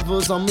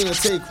survivors, I'm me and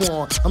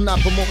Taekwon. I'm not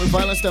promoting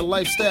violence, that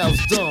lifestyle's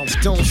dumb.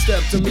 Don't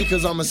step to me,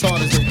 cause I'm as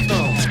hard as they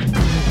come.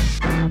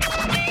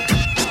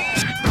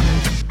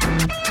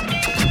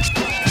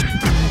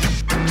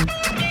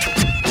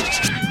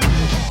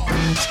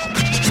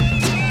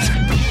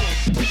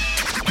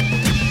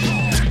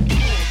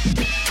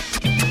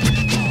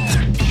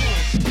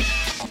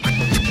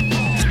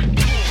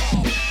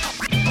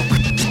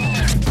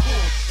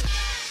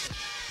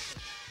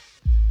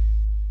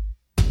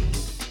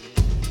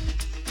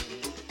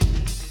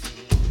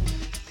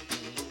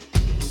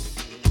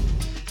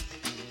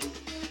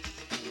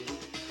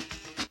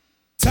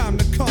 Time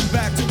to come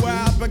back to where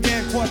I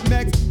began. Caught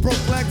necks,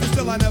 broke legs, and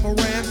still I never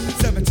ran.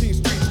 17th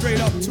Street,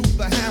 straight up to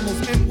the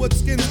Hamels. Inwood,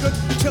 Skins Good,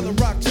 Killer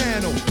Rock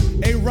Channel.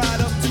 A ride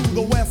up to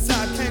the west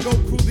side, can't go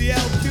crew the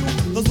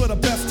LQ. Those were the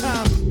best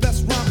times,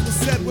 best rhymes was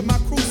said with my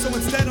crew. So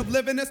instead of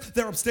living this,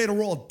 they're upstate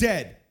or all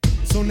dead.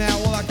 So now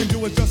all I can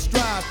do is just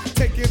strive,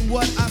 take in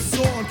what I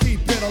saw and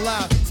keep it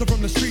alive. So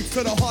from the streets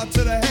to the heart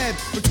to the head,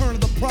 return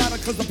to the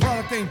product, cause the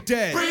product ain't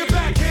dead. Bring it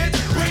back, kid,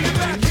 bring it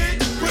back, kid,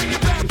 bring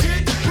it back,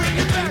 kid, bring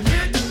it back,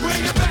 kid,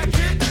 bring it back,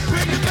 kid,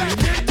 bring it back,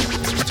 kid.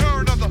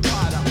 Return of the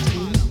product.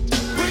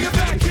 Bring it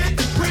back, kid,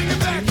 bring it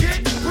back,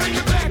 kid, bring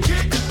it back,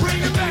 kid,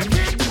 bring it back,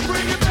 kid,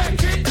 bring it back,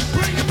 kid,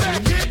 bring it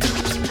back, kid.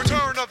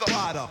 Return of the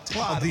product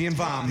of the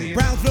environment.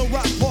 Brownsville,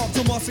 Rock Park,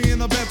 to Marcy in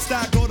the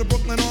Bed-Stuy. Go to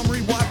Brooklyn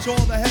Armory, watch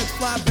all the heads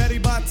fly. Betty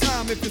by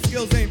time if your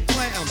skills ain't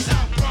flam.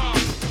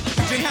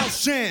 DJ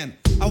House Shan,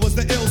 I was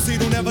the ill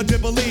seed who never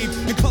did believe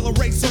in color,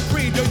 race, or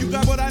creed. Yo, you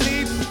got what I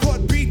need?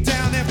 Caught beat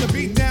down after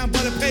beat down,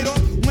 but it paid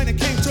off when it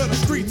came to the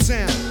street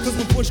sound. Cause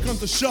when push comes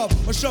to shove,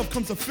 or shove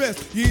comes to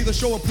fist, you either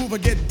show, approve, or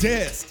get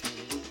dissed.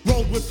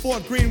 Rolled with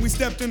Fort Greene, we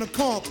stepped in a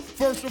comp.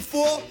 First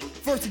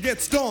to get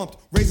stomped.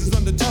 Razors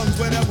under tongues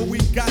whenever we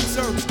got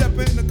served. Step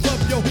in the club,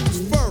 yo,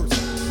 who's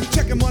first?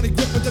 Checking money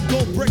grip with the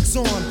gold bricks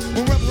on.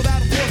 When Rebel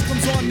Without a Force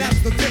comes on,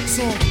 that's the dick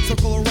song.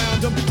 Circle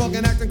around them,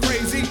 fucking acting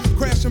crazy.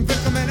 Crashing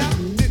Victim and out,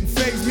 didn't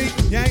faze me.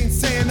 Yeah, I ain't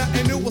saying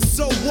nothing new, well,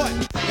 so what?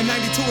 In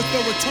 92 it's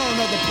the return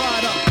of the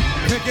product.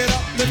 Pick it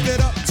up, lift it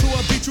up to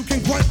a beat you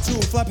can grunt to.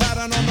 Fly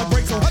pattern on the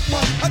brakes, so hut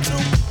one, hut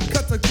two.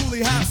 Cut the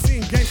coolie high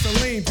scene, gangsta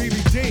lean,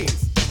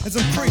 BBDs. And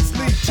some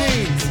priestly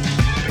jeans.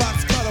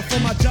 Box cutter for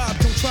my job,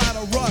 don't try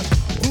to rush.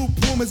 Blue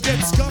Pumas get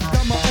scuffed,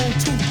 got my own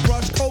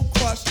toothbrush. Cold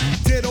crush,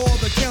 did all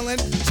the killing.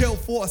 Chill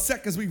 4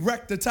 seconds, we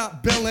wrecked the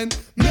top billing.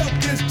 Milk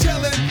is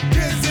chillin',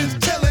 Giz is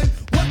chillin'.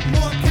 What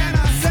more can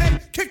I say?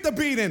 Kick the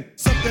beat in.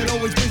 Something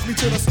always brings me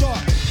to the start.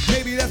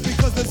 Maybe that's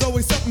because there's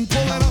always something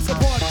pulling us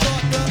apart.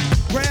 Chart the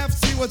graph,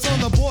 see what's on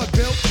the board,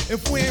 Bill.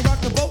 If we ain't rock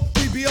the boat,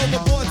 we be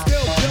overboard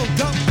still.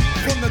 Build up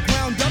from the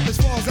ground up as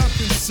far as I'm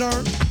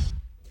concerned.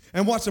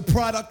 And watch the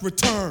product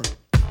return.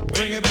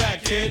 Bring it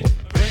back, kid.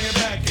 Bring it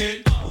back,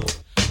 kid.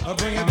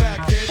 Bring it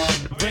back, kid.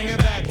 Bring it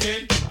back,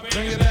 kid.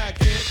 Bring it back,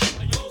 kid.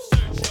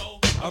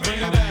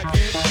 Bring it back,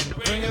 kid.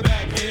 Bring it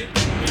back, kid.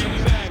 Bring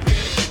it back,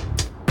 kid.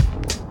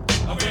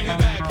 Bring it back, kid. Bring it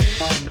back,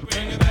 kid.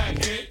 Bring it back,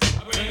 kid.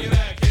 Bring it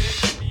back,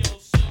 kid.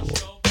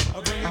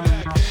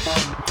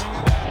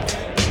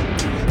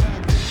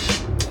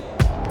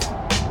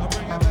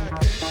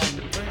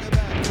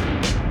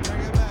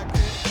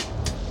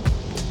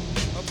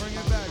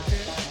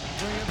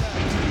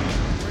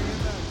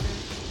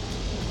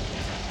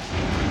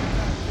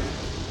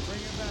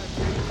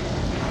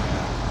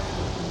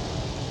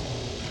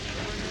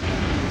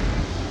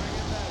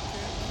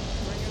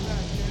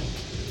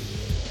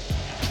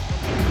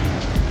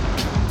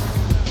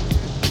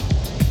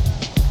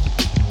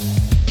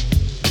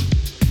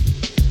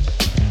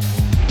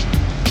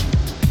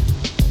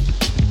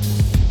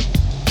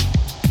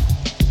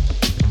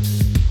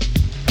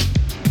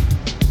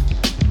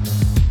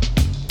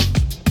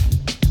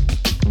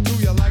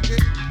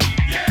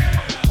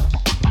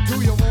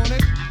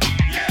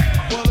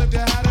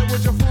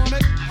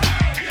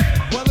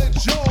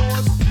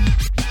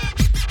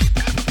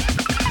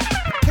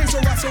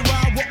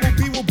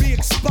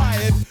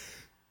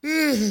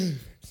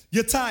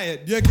 You're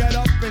tired, you get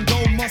up and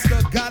go muster.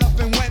 Got up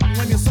and went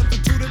when you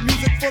substituted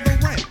music for the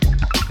rent.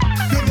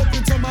 You're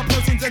looking to my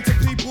persons and to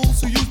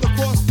peoples who use the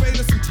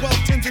crossfaders and 12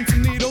 tins into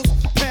needles.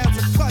 Paths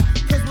are cut,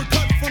 cause we're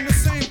cut from the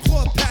same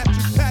cloth.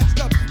 Patches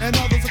patched up and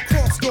others are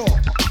crossed off.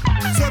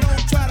 So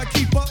don't try to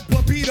keep up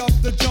but beat up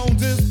the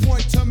Joneses.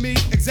 Point to me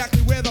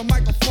exactly where the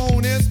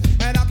microphone is,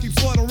 and I'll keep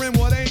slaughtering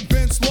what ain't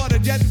been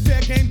slaughtered yet.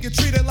 Fair game get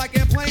treated like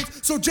airplanes,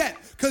 so jet.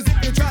 Cause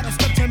if you try to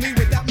step to me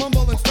with that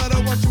mumble and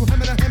stutter, once you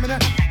hemming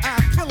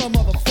I'll kill a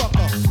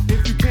motherfucker.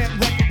 If you can't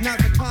recognize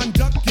the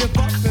conduct, give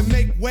up and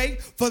make way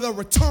for the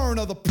return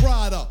of the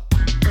product.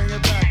 Bring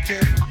it back,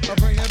 kid. I'll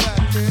bring it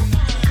back, kid.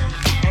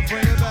 I'll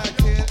bring it back,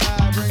 kid.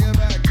 I'll bring it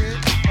back, kid.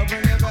 I'll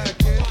bring it back,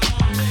 kid.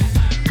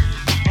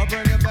 I'll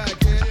bring it back,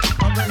 kid.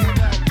 I'll bring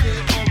it back,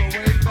 kid. All the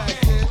way back,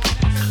 kid.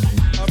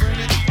 I'll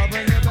bring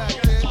it back,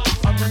 kid.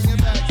 I'll bring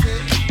it back,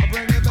 kid. I'll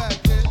bring it back,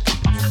 kid.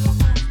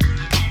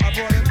 I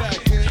brought it back,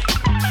 kid.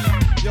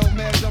 Yo,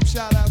 man, jump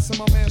shout outs to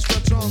my man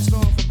Stretch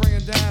Armstrong for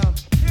bringing down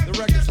the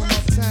records from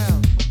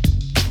uptown.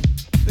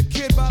 The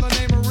kid by the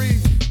name of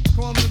Reef,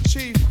 call him the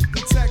Chief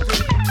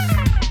Detective.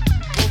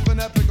 Open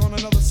epic on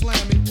another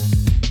slammy.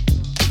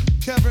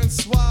 Kevin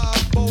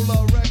Suave,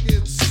 Bola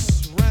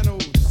Records,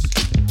 Reynolds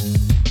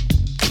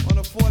on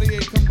a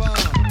 48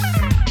 combined.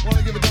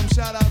 Wanna give a dumb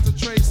shout out to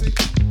Tracy,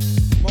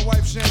 my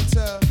wife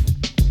Chantel,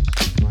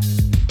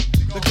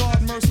 the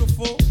God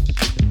Merciful,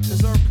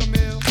 Deserve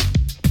Camille,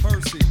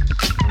 Percy,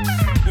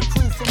 the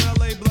crew from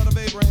LA, Blood of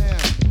Abraham.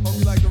 Hope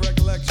you like the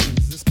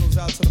recollections. This goes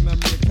out to the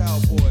memory of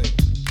Cowboy,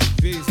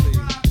 Beasley,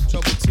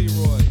 Trouble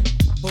T-Roy,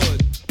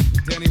 Hood,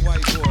 Danny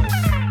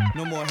Whiteboy.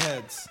 No more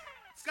heads.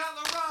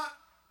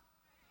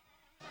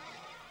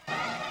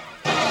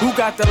 Who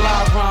got the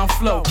live rhyme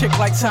flow? Kick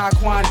like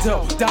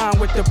Taekwondo. Dine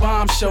with the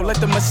bomb show. Let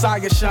the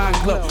Messiah shine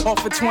glow.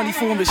 Offer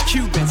 24 is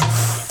Cubans.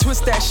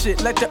 Twist that shit.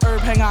 Let the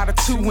herb hang out of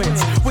 2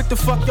 wins. What the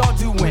fuck y'all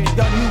doing?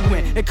 Y'all knew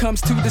when it comes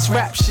to this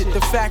rap shit.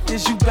 The fact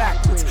is you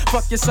backwards.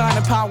 Fuck your sign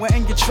of power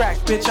and your track,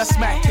 bitch. I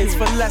smack kids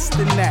for less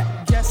than that.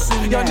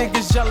 Y'all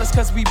niggas jealous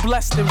cause we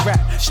blessed in rap.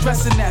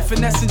 Stressing that,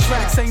 finessing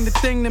tracks ain't the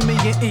thing to me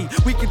and E.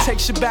 We can take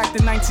shit back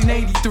to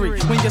 1983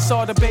 when you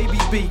saw the baby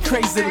B.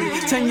 Crazily,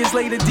 10 years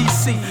later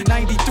DC,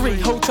 93.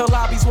 Hotel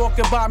lobbies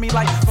walking by me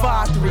like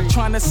 5'3",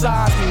 trying to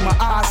size me. My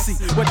eyes see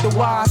what the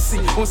Y see.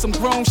 On some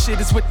grown shit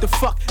is what the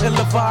fuck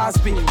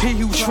ill-advised be. He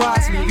who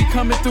tries me, we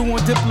coming through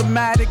on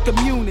diplomatic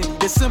immunity.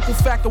 The simple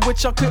fact of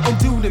which y'all couldn't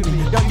do to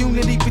me. Y'all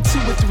unity be 2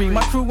 or 3.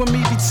 My crew and me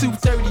be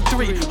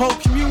 233. Whole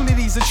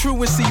community's a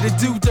truancy to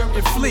do dirt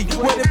and flee.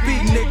 What it be,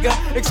 nigga?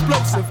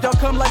 Explosive. Y'all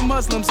come like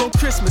Muslims on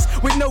Christmas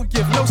with no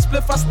gift, no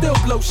spliff. I still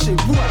blow shit.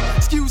 What?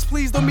 Excuse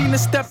please, don't mean to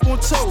step on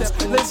toes.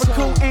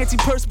 Lyrical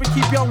anti-perspirate,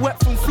 keep y'all wet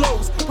from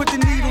flows. Put the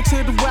needle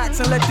to the wax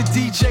and let the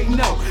DJ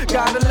know.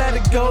 Gotta let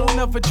it go,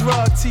 never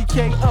drug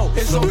TKO.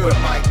 It's open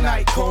mic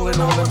night, calling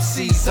all them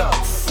C's up.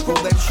 Roll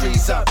them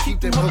trees up, keep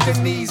them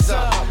hooking knees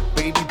up.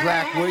 Baby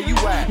Black, where you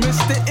at?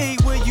 Mr. E,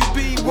 where you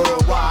be?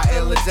 Worldwide,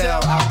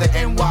 Illadelph, out the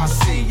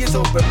NYC. It's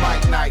open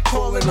mic night,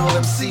 calling all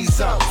them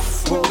C's up.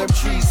 Roll them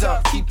trees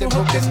up, keep them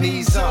hooking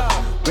knees up.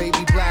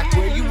 Baby Black,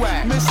 where you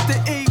at? Mr.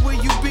 E, where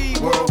you be?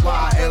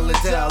 Worldwide,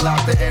 Illadelph,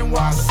 out the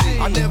NYC.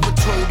 I never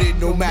traded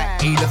no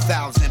Mac,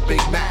 8,000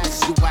 Big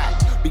Macs. You whack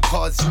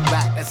because you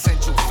lack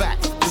essential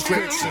facts.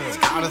 Descriptions,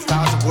 got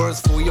 1,000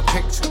 words for your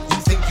picture. You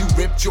think you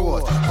ripped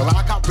yours? Well,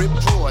 I got ripped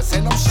drawers,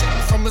 and I'm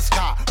shitting from the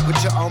sky.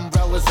 Put your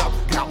umbrellas up,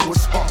 got more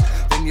spunk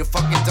than your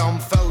fucking dumb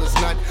fellas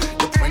nut.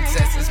 Your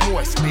princess is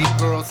moist, big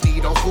girls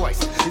need a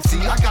voice. You see,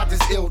 I got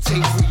this ill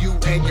tape for you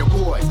and your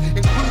boys.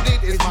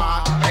 Included is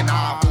my and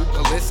I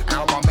vocalist,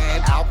 out my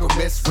man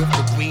Alchemist with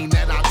the green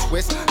that I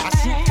twist. I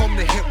shoot from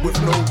the hip with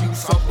no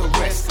use of the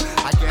wrist.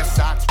 I guess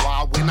that's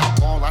why when I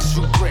ball I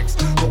shoot bricks,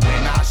 but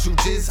when I shoot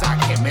jizz I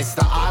can't miss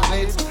the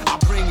eyelids. I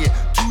bring it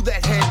to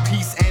that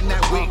headpiece and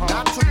that wig,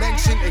 not to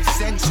mention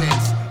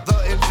extensions, the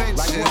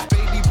inventions, like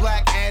Baby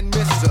Black and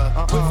Mr.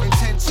 With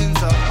intentions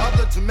of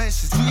other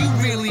dimensions. Do you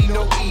really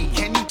know E?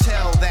 Can you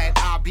tell that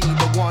I be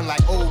the one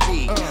like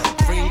O.B.?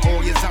 Bring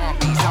all your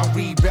zombies, I'll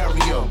rebury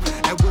them.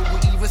 And will we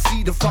even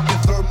see the fucking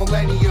third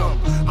millennium?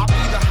 I'll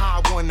be the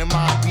high one and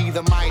might be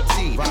the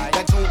mighty.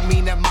 That don't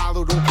mean that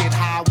Milo don't get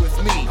high with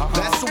me.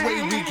 That's the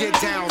way we get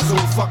down, so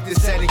fuck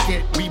this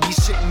etiquette. We be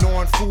shitting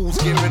on fools,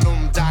 giving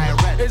them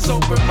diarrhea. It's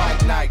open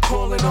mic night,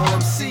 calling all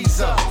them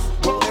C's up.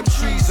 Roll them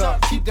trees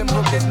up, keep them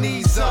hooking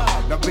knees up.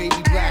 Now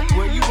Baby Black,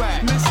 where you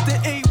at? Mr.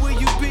 E, where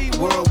you be?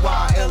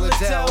 Worldwide,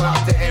 Illadelph,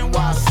 out the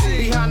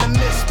NYC. Behind the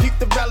mist, peep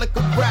the relic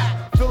of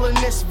rap. Feeling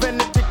this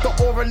Benedict the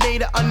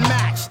Orinator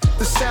unmatched.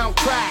 The sound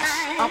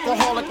crash,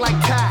 alcoholic like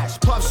cash.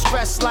 Puff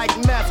stress like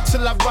meth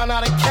till I run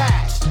out of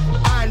cash.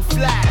 Iron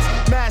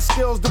flash, mad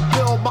skills to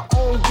build my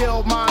own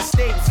guild. Mind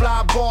state,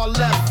 fly ball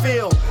left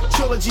field.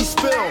 Trilogy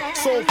spill,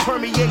 soul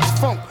permeates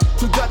funk.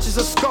 2 Dutches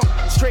a skunk,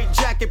 straight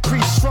jacket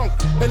pre-shrunk.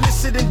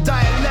 Illicit in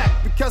dialect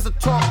because I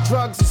talk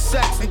drugs and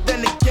sex. And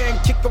then again,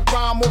 kick a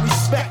rhyme or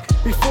respect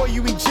before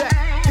you eject.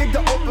 Dig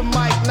the open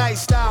mic night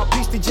style.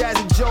 Peace to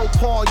Jazzy Joe,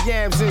 Paul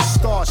Yams, and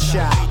Star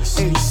Shot.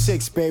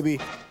 86, baby.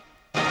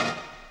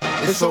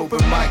 It's open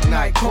mic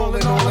night,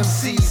 calling all them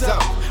C's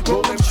up.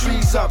 Roll them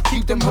trees up,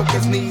 keep them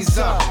hookers knees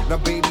up. Now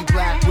Baby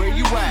Black, where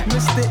you at?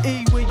 Mr.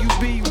 E, where you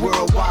be?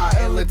 Worldwide,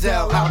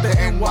 Illadelph, out the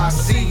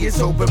NYC. It's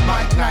open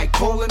mic night,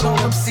 calling all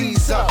them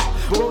C's up.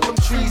 Roll them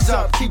trees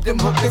up, keep them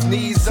hookers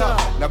knees up.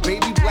 Now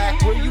Baby Black,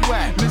 where you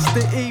at?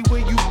 Mr. E,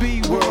 where you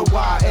be?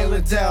 Worldwide,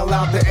 Illadelph,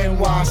 out the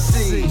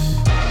NYC.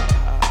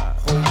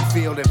 Home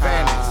field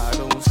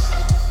advantage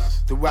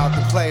throughout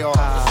the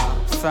playoffs.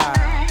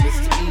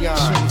 Mr.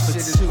 Eon, this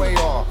shit is way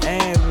off.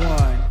 And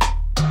one.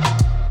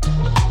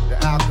 The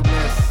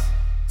Alchemist,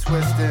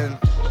 twisting.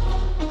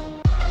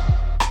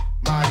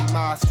 Mighty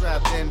Ma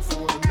strapped in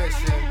for the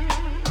mission.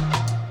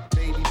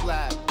 Baby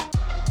Black.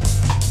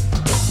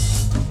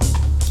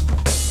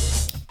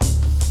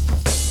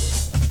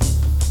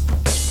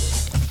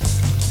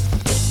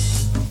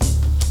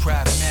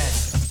 Private Met,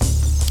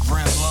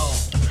 Rambo.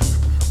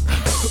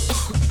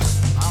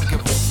 I don't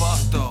give a fuck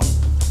though.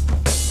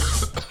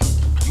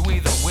 You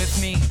either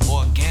with me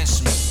or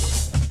against me.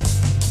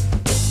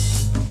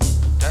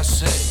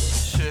 That's it.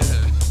 Shit.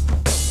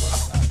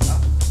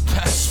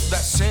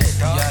 That's it,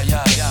 dog.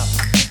 Yeah.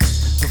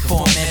 The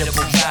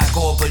formidable rock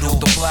orbital,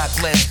 the block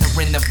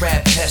Lesnar in the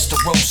rap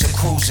Testarossa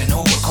cruising.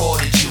 Who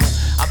recorded you?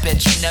 I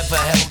bet you never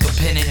held a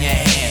pen in your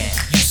hand.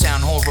 You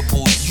sound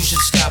horrible. You should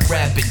stop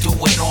rapping. Do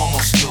what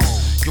normals do.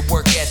 Your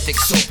work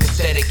ethic's so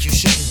pathetic, you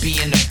shouldn't be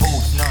in the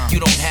booth. You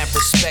don't have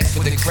respect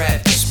for the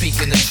craft of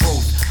speaking the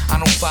truth. I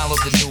don't follow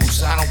the news,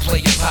 I don't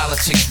play your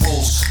politics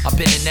rules. I've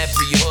been in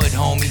every hood,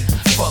 homie,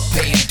 fuck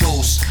paying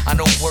dues. I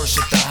don't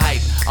worship the hype,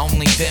 I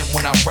only vent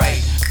when I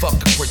write. Fuck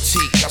a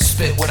critique, I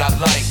spit what I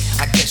like.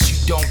 I guess you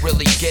don't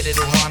really get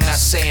it or I'm not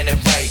saying it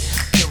right.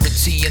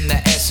 Purity in the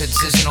essence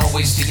isn't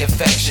always the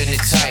affectionate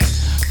type.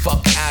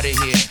 Fuck out of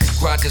here,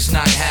 God does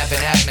not have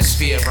an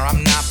atmosphere.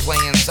 I'm not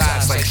playing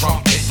sides like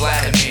Trump and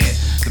Vladimir.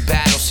 The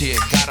battle's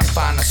here, gotta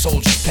find the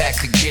soldiers pack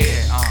the gear.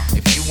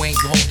 If you ain't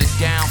hold it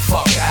down,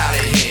 fuck out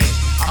of here.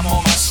 I'm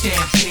on my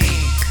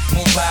stampede,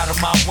 move out of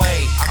my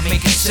way. I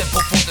make it simple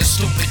for the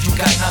stupid, you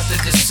got nothing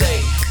to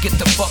say. Get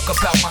the fuck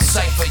about my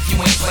cipher, you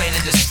ain't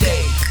planning to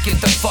stay. Get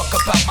the fuck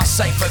about my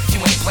cipher,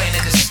 you ain't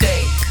planning to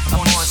stay.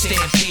 I'm on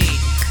stampede,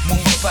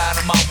 move out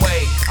of my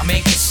way. I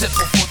make it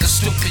simple for the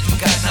stupid, you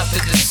got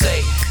nothing to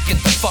say.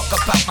 Get the fuck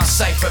about my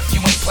cipher if you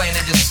ain't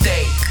planning to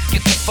stay.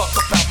 Get the fuck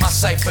about my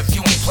cipher if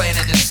you ain't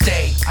planning to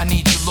stay. I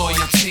need your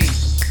loyalty,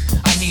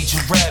 I need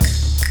your rep.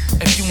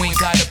 If you ain't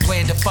got a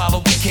plan to follow,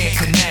 we can't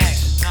connect.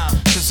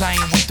 Cause I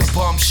ain't with the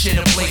bum shit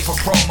or play for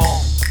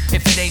promo.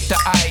 If it ain't the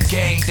I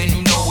gang, then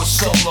you know it's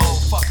solo.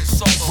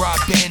 Rob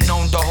been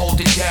known to hold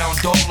it down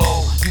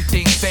dolo. You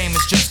think fame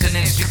is just an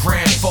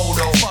Instagram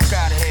photo.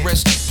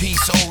 Rest in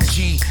peace,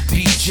 OG,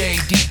 BJ,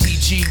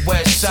 DTG,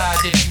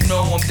 Westside. If you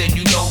know him, then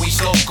you know he's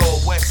local.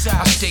 I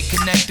stay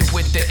connected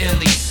with the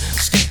illy.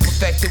 Stay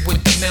perfected with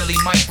the milli.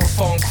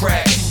 Microphone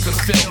crack, you can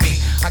feel me.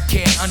 I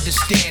can't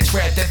understand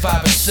trap, that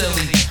vibe is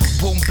silly.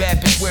 Boom bap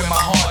is where my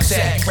heart's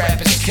at. You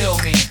rappers kill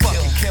me.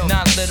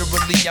 Not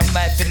literally, I'm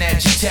laughing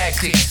at your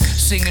tactics.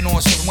 Singing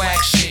on some whack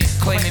shit,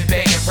 claiming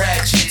banging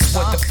ratchets.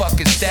 What the fuck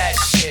is that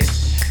shit?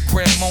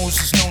 Graham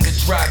Moses known to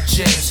drop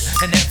gems,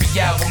 and every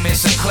album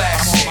is a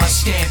classic. I'm on my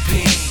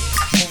stampede,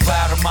 move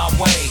out of my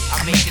way.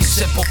 I make it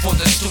simple for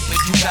the stupid,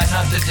 you got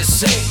nothing to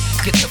say.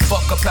 Get the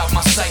fuck up out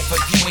my cipher,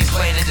 you ain't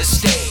planning to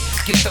stay.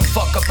 Get the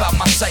fuck up out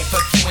my cipher,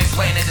 you ain't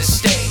planning to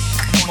stay.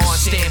 I'm on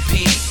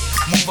stampede,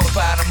 move up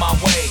out of my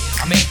way.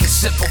 I make it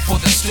simple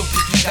for the stupid,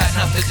 you got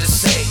nothing to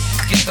say.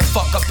 Get the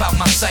fuck up out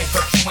my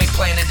cipher, you ain't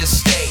planning to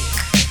stay.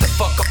 Get the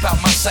fuck up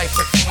out my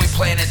cipher, you ain't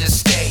planning to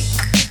stay.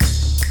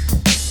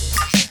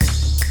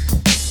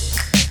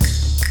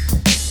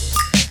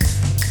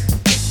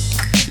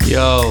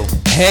 Yo.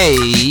 Hey.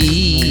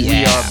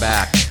 We are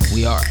back.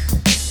 We are.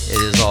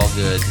 It is all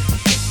good.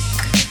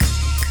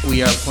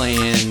 We are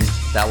playing,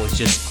 that was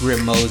just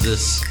Grim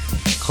Moses,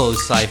 closed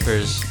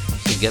ciphers.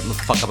 So get the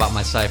fuck about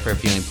my cipher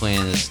if you ain't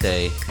planning to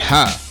stay.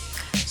 Huh.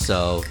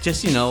 So,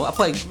 just, you know, I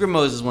play, Grim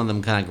Moses is one of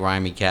them kind of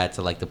grimy cats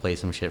I like to play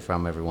some shit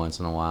from every once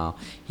in a while.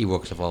 He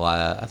works with a lot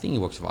of, I think he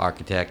works with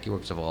Architect, he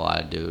works with a lot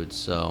of dudes,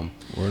 so.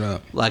 Word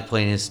up. Like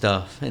playing his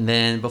stuff. And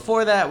then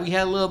before that, we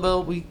had a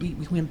little bit, we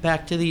went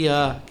back to the,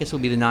 I guess it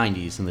would be the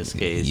 90s in this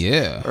case.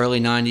 Yeah.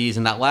 Early 90s,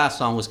 and that last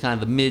song was kind of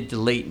the mid to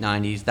late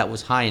 90s. That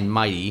was High and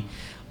Mighty,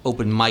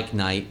 Open Mic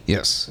Night.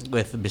 Yes.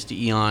 With Mr.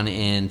 Eon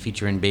and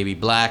featuring Baby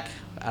Black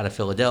out of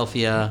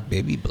Philadelphia.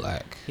 Baby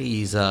Black.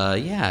 He's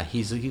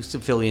he's a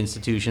Philly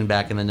institution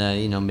back in the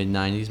mid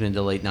 90s, mid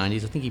to late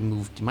 90s. I think he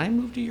might have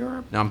moved to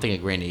Europe. No, I'm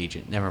thinking Grand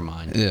Agent. Never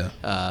mind.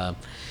 Yeah.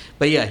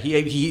 But yeah,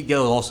 he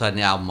also had an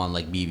album on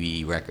like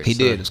BBE Records. He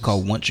did. It's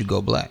called Once You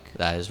Go Black.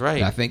 That is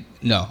right. And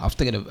I was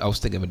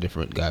thinking of a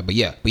different guy, but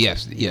yes,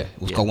 it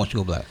was called Once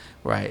You Go Black.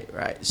 Right.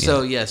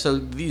 So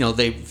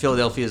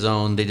Philadelphia's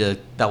own. They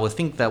did that. I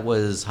think that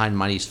was High and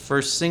Mighty's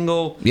first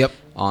single. Yep.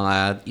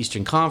 On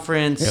Eastern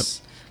Conference. Yep.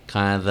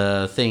 Kind of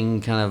the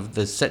thing,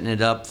 the setting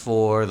it up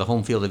for the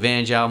Home Field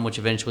Advantage album, which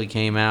eventually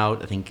came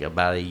out, I think,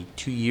 about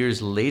 2 years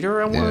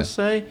later, I want to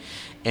say.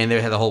 And they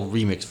had a whole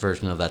remix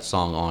version of that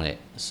song on it.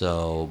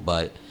 So,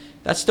 but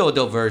that's still a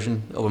dope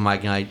version. Open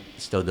Mic Night,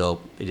 still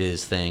dope. It is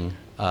his thing.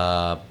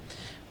 Mr.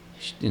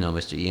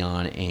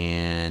 Eon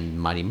and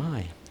Mighty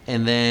My.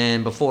 And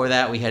then before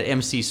that, we had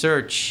MC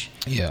Search.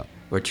 Yeah.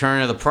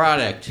 Return of the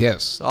Product.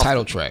 Yes.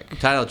 Title track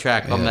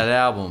on that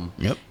album.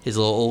 Yep. His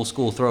little old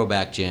school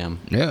throwback jam.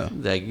 Yeah.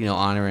 Like,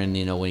 honoring,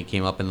 when he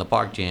came up in the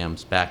park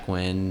jams back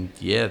when,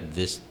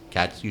 this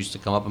cat used to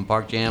come up in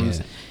park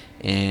jams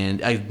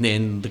and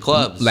in the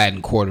clubs.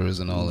 Latin Quarters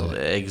and all of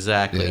that.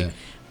 Exactly. Yeah.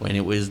 When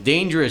it was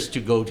dangerous to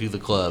go to the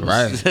clubs.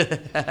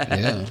 Right.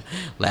 Yeah.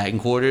 Latin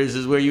Quarters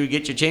is where you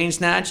get your chain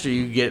snatched or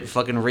you get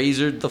fucking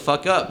razored the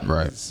fuck up.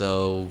 Right.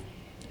 So,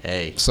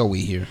 hey. So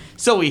we hear.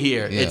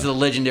 Yeah. It's the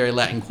legendary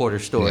Latin Quarter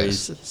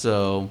stories. Yes.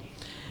 So,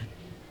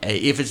 hey,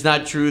 if it's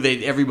not true,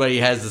 everybody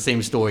has the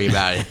same story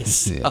about it.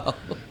 So.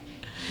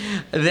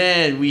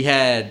 Then we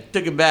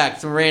took it back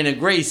to Miranda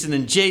Grayson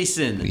and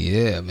Jason.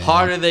 Yeah, man.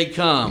 Harder They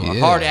Come. Yeah.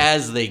 Hard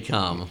As They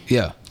Come.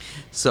 Yeah.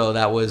 So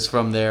that was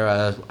from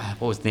their,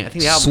 what was the name? I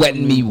think the album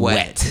Sweating Me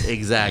Wet.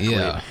 Exactly.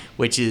 Yeah.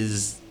 Which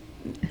is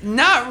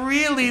not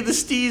really the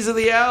steez of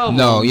the album.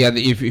 No, yeah.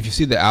 If you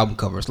see the album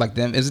cover, it's like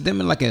them. Is it them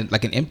in like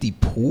an empty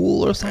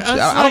pool or something?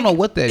 I don't know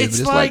what that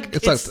is. But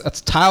it's like a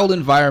tiled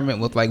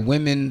environment with like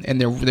women, and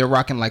they're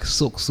rocking like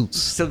silk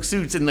suits.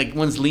 And like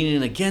one's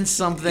leaning against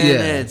something.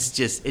 Yeah.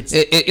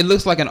 It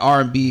looks like an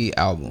R&B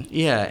album.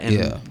 Yeah,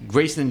 and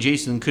Grayson and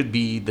Jason could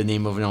be the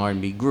name of an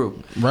R&B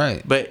group.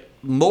 Right. But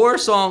more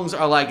songs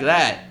are like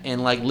that,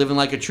 and like Living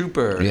Like a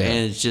Trooper,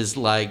 and it's just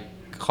like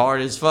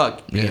hard as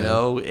fuck,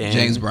 and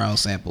James Brown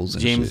samples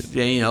and shit.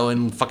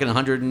 And fucking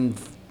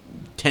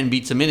 110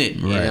 beats a minute,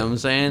 you know what I'm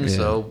saying? Yeah.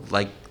 So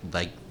like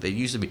they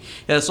used to be. He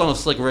had a song with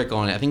Slick Rick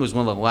on it. I think it was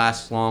one of the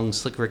last songs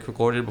Slick Rick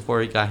recorded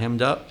before he got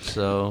hemmed up.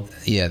 So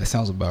yeah, that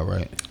sounds about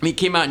right. I mean, it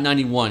came out in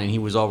 91, and he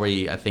was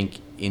already, I think,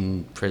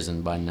 in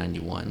prison by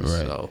 91. Right.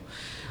 So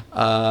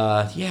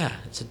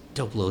it's a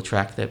dope little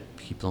track that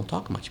people don't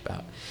talk much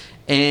about.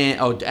 And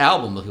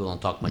album that people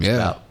don't talk much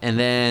about. And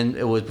then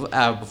it was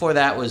before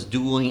that was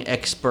Dueling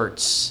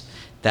Experts.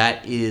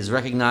 That is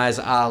Recognize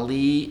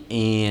Ali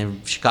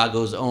and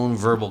Chicago's own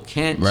Verbal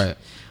Kent. Right.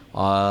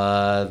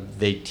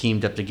 They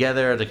teamed up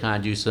together to kind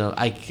of do some.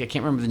 I can't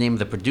remember the name of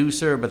the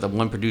producer, but the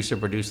one producer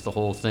produced the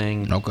whole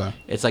thing. Okay.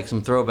 It's like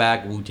some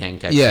throwback Wu-Tang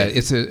type. Yeah,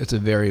 thing. it's a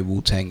very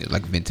Wu-Tang,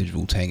 like vintage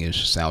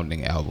Wu-Tang-ish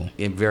sounding album.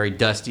 And very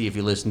dusty if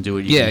you listen to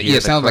it.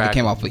 It sounds like it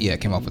came off. It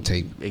came off a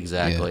tape.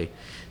 Exactly. Yeah.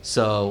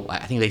 So I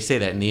think they say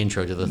that in the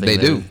intro to the thing. They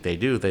do. They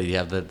do. They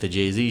have the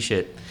Jay-Z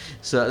shit.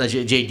 So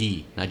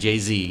JD, not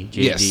Jay-Z.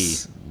 JD.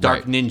 Yes.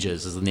 Dark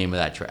Ninjas is the name of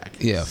that track.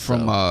 Yeah,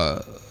 from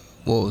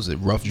what was it?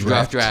 Rough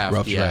Draft.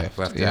 Rough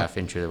Draft.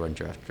 Intro to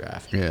Rough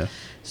Draft. Yeah.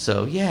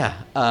 So yeah,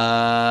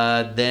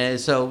 then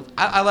so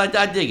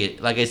I dig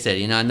it. Like I said,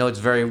 you know, I know it's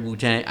very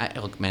Wu-Tang.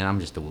 Look, man, I'm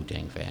just a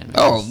Wu-Tang fan. Man.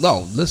 Oh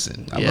no,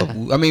 listen,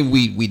 I mean,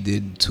 we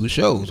did 2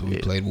 shows. We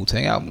played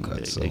Wu-Tang album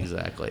cuts. So.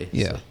 Exactly.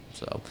 Yeah.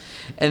 So,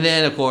 and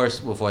then of course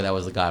before that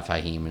was the God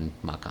Fahim and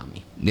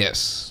Makami. Yes.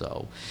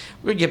 So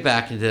we're gonna get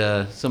back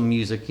into some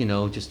music, you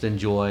know, just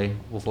enjoy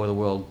before the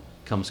world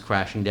comes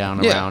crashing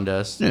down around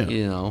us. Yeah.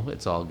 You know,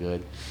 it's all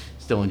good.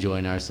 Still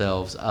enjoying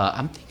ourselves.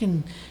 I'm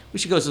thinking we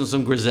should go to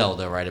some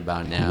Griselda right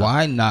about now.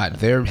 Why not?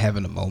 They're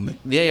having a moment.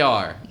 They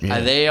are. Yeah.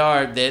 They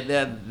are.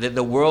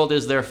 The world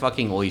is their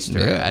fucking oyster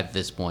at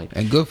this point.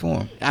 And good for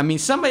them. I mean,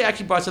 somebody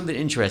actually brought something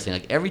interesting.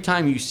 Like every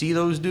time you see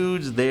those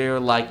dudes, they're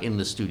like in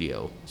the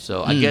studio.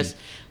 So I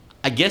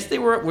guess they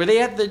were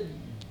they at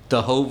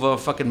the Hova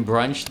fucking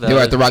brunch? They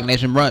were at the Rock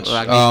Nation brunch.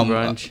 Rock Nation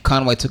brunch.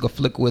 Conway took a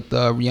flick with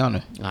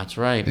Rihanna. That's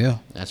right. Yeah.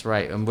 That's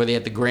right. And were they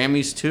at the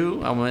Grammys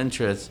too? I'm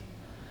interested.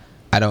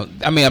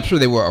 I'm sure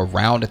they were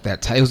around at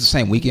that time. It was the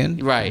same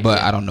weekend. Right. But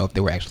I don't know if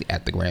they were actually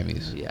at the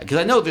Grammys. Yeah, because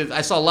I know that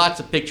I saw lots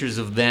of pictures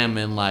of them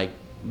and like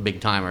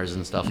big timers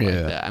and stuff like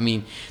that. I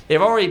mean,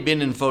 they've already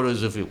been in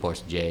photos of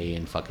course, Jay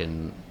and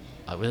fucking.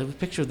 Was there a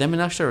picture of them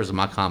and Usher, or was it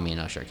Makami and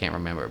Usher? I can't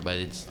remember, but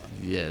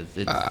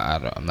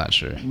I'm not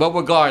sure. But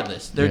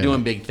regardless, they're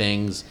doing big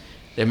things.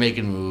 They're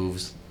making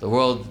moves. The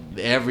world,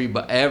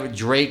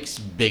 Drake's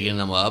bigging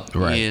them up.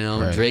 Right, you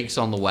know, right. Drake's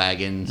on the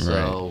wagon.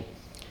 So,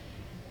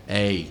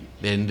 hey,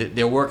 then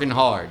they're working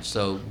hard.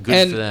 So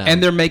good for them.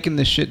 And they're making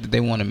the shit that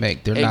they want to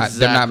make. They're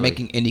not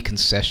making any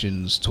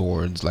concessions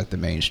towards like the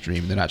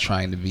mainstream. They're not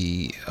trying to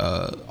be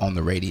on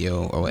the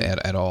radio or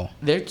at all.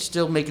 They're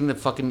still making the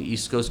fucking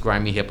East Coast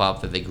grimy hip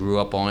hop that they grew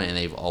up on and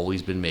they've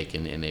always been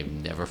making, and they've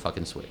never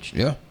fucking switched.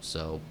 Yeah.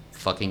 So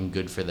fucking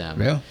good for them.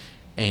 Yeah.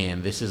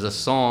 And this is a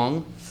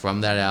song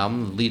from that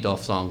album,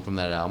 lead-off song from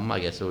that album,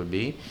 I guess it would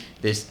be.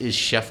 This is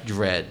Chef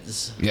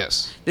Dreads.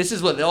 Yes. This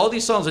is all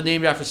these songs are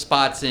named after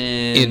spots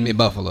in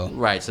Buffalo.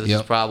 Right, so this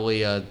is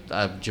probably a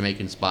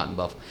Jamaican spot in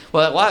Buffalo.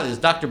 Well, a lot of this,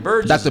 Dr.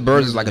 Bird's. Dr.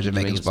 Bird's is like a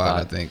Jamaican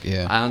spot, I think,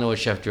 yeah. I don't know what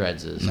Chef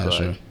Dreads is. Not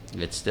sure.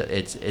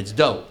 It's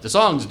dope. The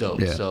song's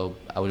dope, yeah. So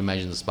I would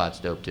imagine the spot's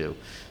dope too.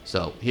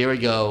 So here we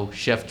go,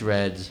 Chef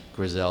Dreads,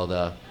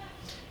 Griselda,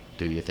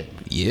 do your thing.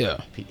 Yeah.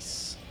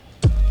 Peace.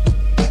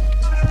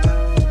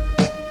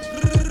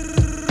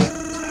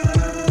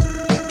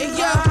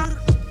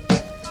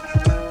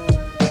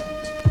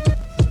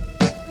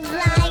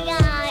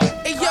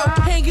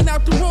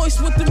 Out the Royce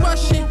with the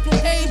Russian,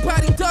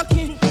 everybody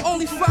ducking.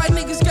 Only 5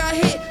 niggas got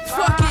hit.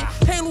 Fuck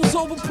it, halos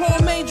over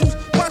Palm Angels.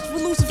 Watch for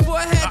Lucifer,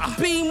 I had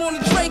the beam on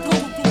the Draco.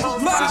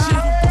 Launch it.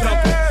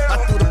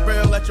 I threw the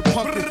barrel at your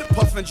pumpkin,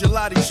 puffin'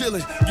 gelati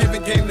chillin',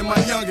 giving game to my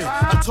youngin'.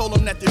 I told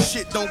him that this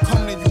shit don't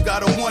come in, you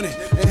gotta want it,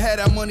 and had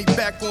that money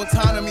back on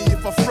time to me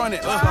if I front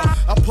it.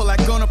 I pull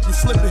that gun up, you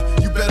slip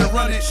it, you better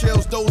run it.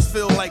 Shells, those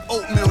feel like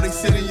oatmeal, they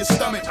sit in your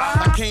stomach.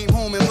 I came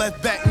home and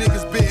left back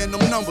niggas bidding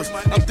them numbers.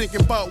 I'm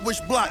thinking about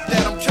which block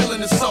that I'm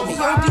killing this summer. Yo,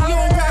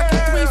 Dion rockin'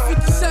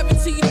 357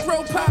 to your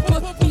throat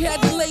popper. We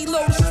had to lay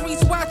low, the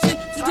streets watching.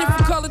 2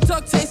 different color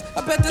duct tapes,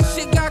 I bet that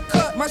shit got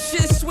cut. My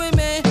shit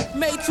swimming,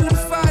 made 2 to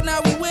 5,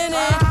 now we winning.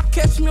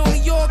 Catch me on the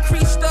York,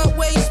 creased up,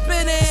 way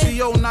spinning.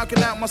 CO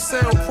knocking out my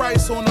sale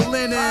price on the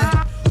linen.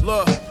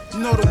 Look, you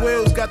know the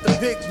wheels got the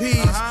big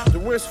P's. The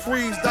wrist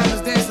freeze,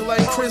 diamonds dancing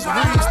like Chris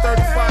Breeze.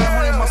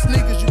 3,500 my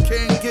sneakers, you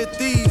can't get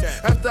these.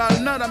 After I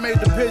nut, I made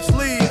the bitch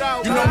leave.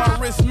 You know my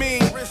wrist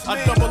mean.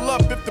 I double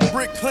up if the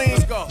brick clean.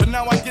 But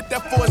now I get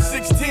that for a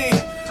 16.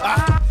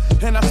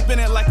 And I spin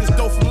it like it's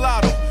dough from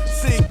Lotto.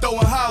 Sig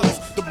throwing hollows.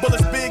 The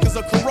bullet's big as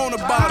a Corona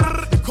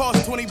bottle. It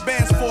cost 20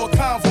 bands for a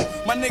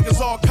convo. My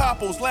niggas all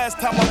coppos. Last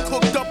time I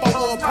cooked up, I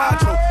wore a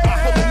poncho.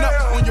 Pulling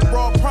up on your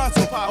broad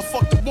pronto. I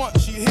fucked her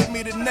once, she hit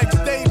me the next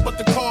day, but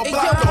the car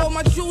blocked. All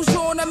my shoes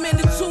on, I'm in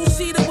the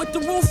 2-seater with the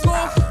roof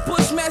on.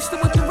 Bushmaster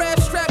with the rap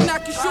strap,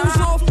 knock your shoes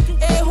off.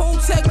 Air home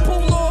tech,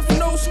 pull off,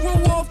 no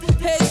screw off.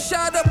 Head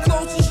shot up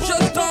close, it's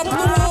just on blue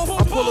off.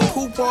 I pull a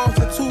coupe off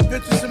for 2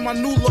 bitches in my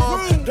new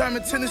loft.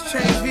 Diamond tennis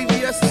chains,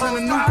 VVS's and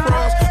a new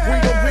cross.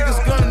 Bring your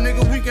biggest gun,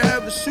 nigga, we can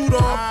have a shoot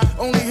off.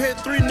 Only hit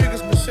 3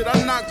 niggas, but shit,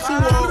 I knocked 2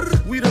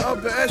 off. We the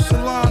upper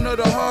echelon of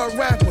the hard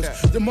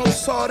rappers. The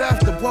most sought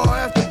after, bar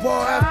after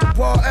bar after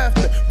bar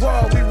after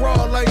bar. We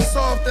raw like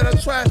soft at a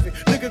traffic.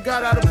 Nigga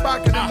got out of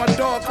pocket and my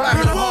dog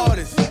clapping. The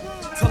hardest,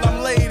 till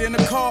I'm laid in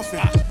the coffin.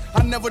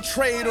 I never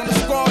trade on the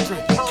squadron,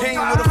 came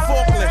with a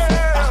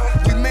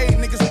forklift. We made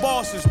niggas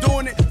bosses,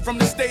 doing it from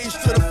the stage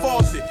to the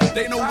faucet.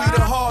 They know we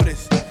the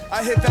hardest.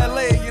 I hit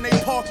valet and they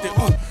parked it.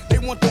 They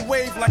want the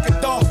wave like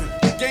a dolphin.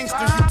 The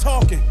gangsters you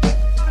talking.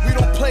 We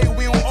don't play,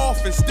 we on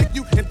offense. Stick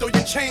you and throw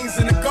your chains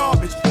in the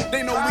garbage.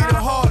 They know we the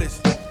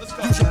hardest.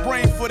 Use your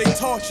brain for they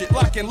torch it.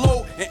 Lock and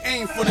load and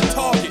aim for the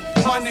target.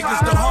 My niggas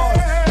the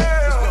hardest.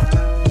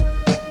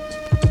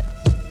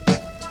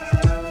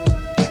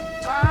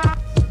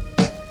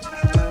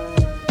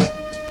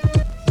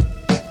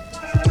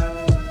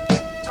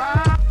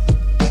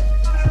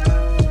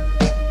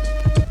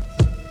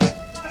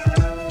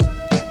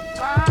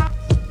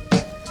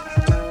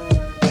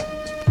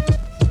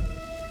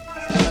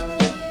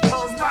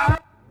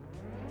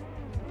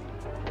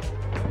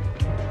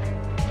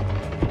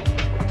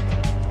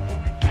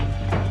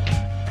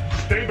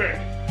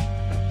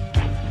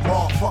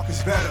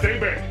 better. Stay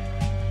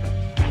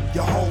back.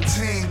 Your whole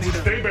team need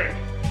to stay back.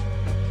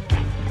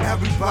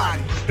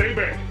 Everybody stay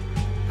back.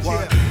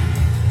 What? Yeah.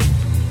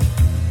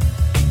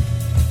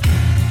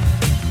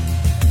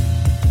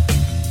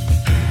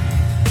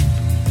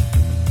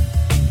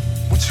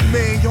 What you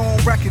mean you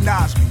don't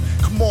recognize me?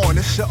 Come on,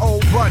 it's your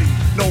old buddy.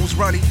 Nose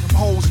runny, them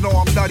hoes know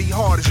I'm nutty.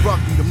 Hard as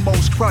rugby, the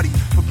most cruddy.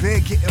 For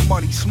been getting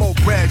money, smoke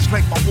breads,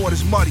 drink my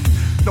water's muddy.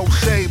 No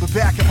shade, but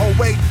back in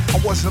 08,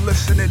 I wasn't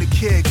listening to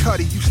Kid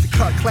Cudi. Used to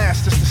cut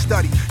class just to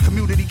study.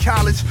 Community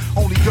college,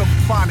 only good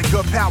for finding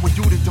good power,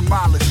 you to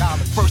demolish.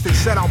 First they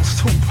said I was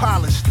too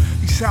polished.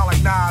 He sound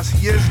like Nas,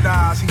 he is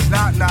Nas, he's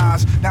not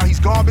Nas. Now he's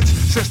garbage,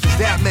 sisters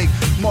that make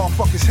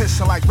motherfuckers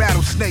hissing like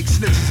rattlesnakes.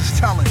 Snitches is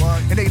telling,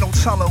 and ain't no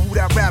telling who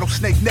that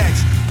rattlesnake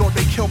next. Thought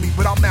they kill me,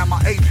 but I'm at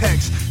my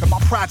apex. And my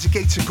project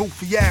ate your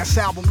goofy ass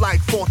album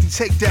like 40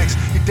 tape decks.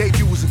 Your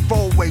debut was a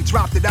throwaway,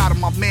 dropped it out of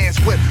my man's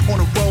whip on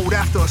the road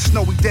after a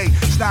snowy day.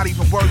 It's not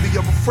even worthy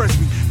of a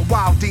frisbee. The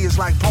wild D is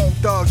like Bone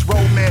Thugs,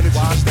 road managers.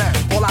 Why's that?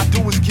 All I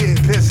do is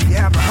get busy.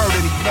 Haven't heard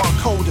anyone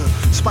colder.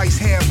 Spice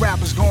hand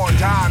rappers going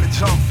down the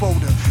junk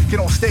folder. Get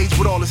on stage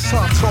with all this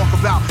tough talk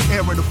about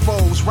airing the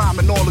foes,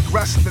 rhyming all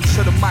aggressive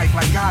into the mic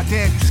like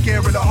goddamn you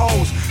scaring the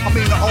hoes. I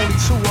mean the only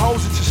two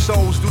hoes at your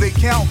shows, do they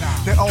count?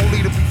 They're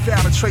only to be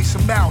found a trace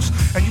of mouse.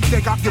 And you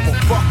think I give a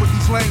fuck what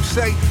these lames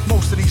say?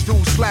 Most of these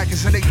dudes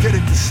slackers and they did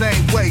it the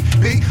same way.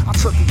 B, I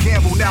took a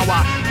gamble, now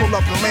I pull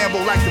up the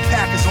Lambo like the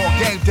Packers on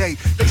game day.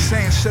 They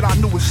saying shit I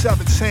knew at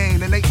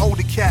 17 and they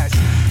older cats.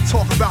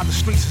 Talk about the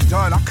streets is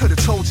done, I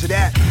could've told you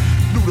that.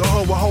 Knew the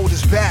hoe would hold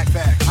us back.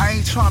 I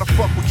ain't trying to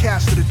fuck with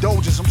cats to the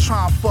Dojas, I'm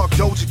trying to fuck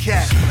Doja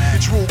Cat. The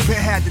Drew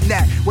Penn had the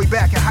knack, way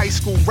back in high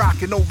school,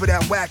 rocking over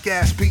that whack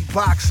ass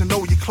beatbox and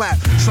know you clap.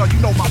 Son, you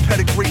know my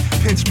pedigree,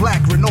 pitch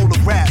black, granola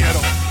rap.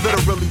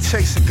 Literally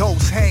chasing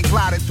ghosts, hang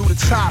gliding through the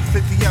top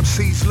 50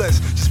 MCs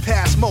list. Just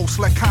past most,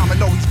 let Common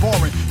know he's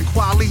boring. And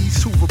Quali,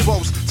 he's too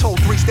verbose. Told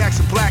 3 stacks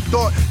of Black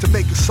Thought to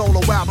make a solo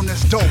album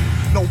that's dope.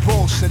 No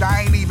bullshit,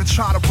 I ain't even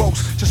trying to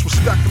roast. Just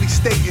respectfully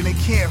stating they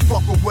can't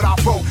fuck with what I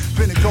wrote.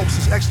 Been a ghost,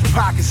 extra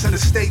pockets in a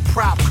state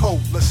prop coat.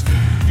 Listen,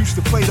 used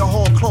to play the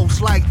hall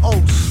close like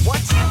Oates.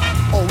 What?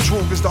 Old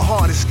Droog is the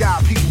hardest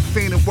guy. People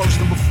fiending worse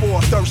than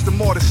before, thirsting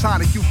more than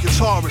Sonic Youth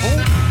guitarist.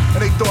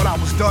 And they thought I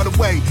was done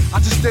away. I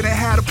just didn't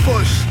have to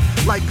push.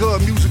 Like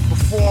good music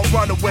before I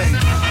run away.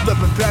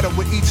 Living better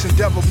with each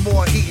endeavor,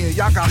 more eating.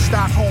 Y'all got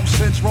Stockholm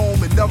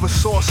syndrome and never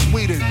saw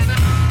Sweden.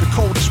 The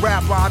coldest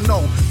rapper I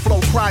know,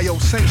 flow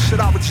cryo. Same shit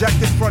I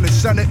rejected front and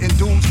center in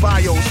dudes'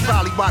 bios.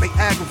 Probably why they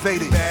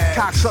aggravated.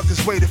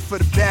 Cocksuckers waited for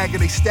the bag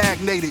and they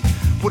stagnated.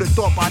 Would've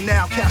thought by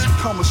now cats would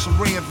come with some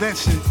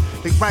reinvention.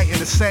 They writing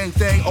the same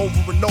thing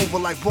over and over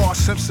like Bart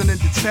Simpson in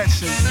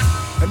detention.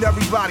 And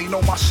everybody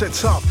know my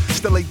shit's up.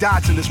 Still they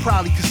dodging this,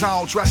 probably cause I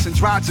don't dress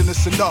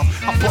androgynous enough.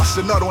 I bust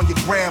a nut on your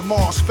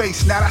grandma's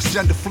face, now that's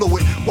gender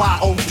fluid.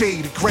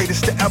 Y.O.D, the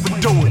greatest to ever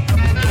do it.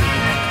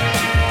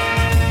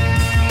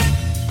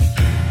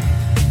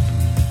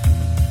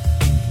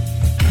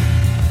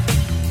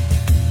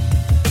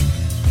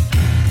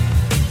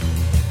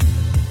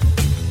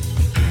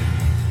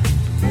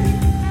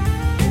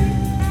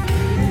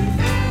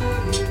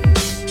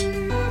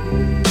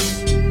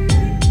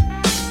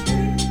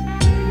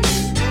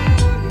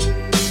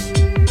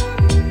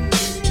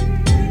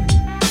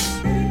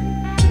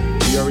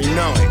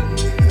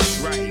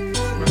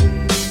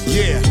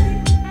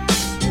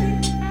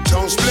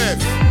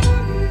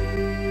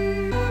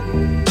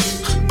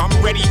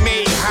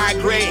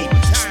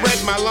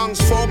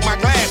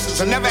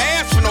 I never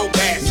asked for no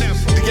gas.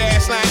 The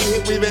gas line you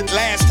hit with it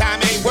last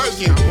time ain't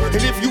working. And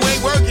if you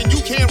ain't working,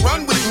 you can't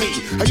run with me.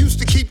 I used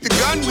to keep the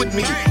gun with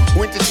me.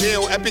 Went to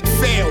jail, epic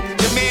fail.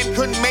 The man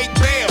couldn't make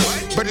bail,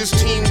 but his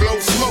team blow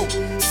smoke.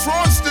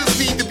 Fraudsters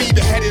need to be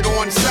beheaded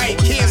on sight.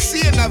 Can't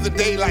see another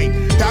daylight.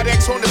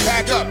 .X on the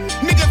back up.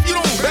 Nigga, if you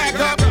don't back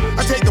up,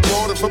 I take a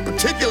border for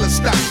particular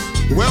stuff.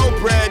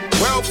 Well-bred,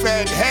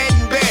 well-fed, head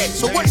and bed.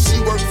 So what she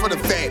work for the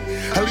Fed?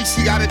 At least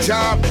she got a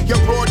job. Your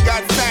broad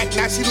got fat,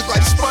 now she look like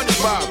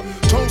SpongeBob.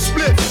 Tone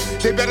split,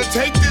 they better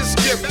take this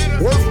gift.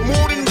 Worth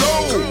more than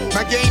gold.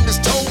 My game is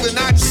told and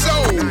not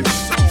sold.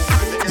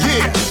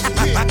 Yeah.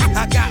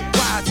 I got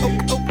wise,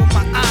 open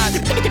my eyes.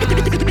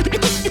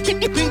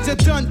 Things are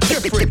done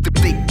different. The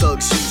big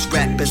thugs use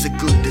rap as a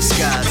good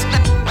disguise.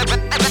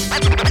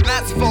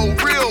 That's for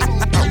real.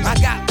 I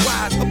got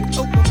wise,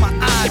 open my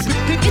eyes.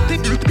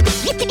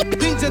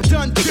 Things are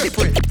done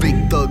different.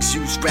 Big thugs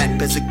use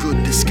rap as a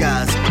good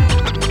disguise.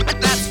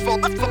 That's for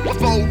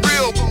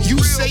real. You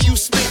say you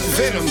spit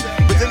venom,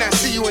 but then I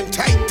see you in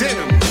tight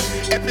denim.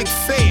 Epic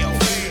fail.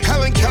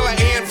 Helen Keller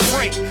and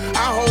Frank.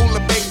 I hold a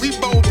bait. We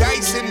bowl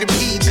dice in the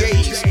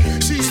PJs.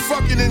 She's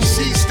fucking and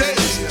she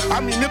stays. I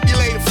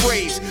manipulate a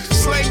phrase.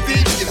 Slang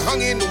thieves get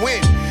hung in the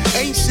wind.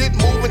 Ain't shit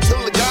moving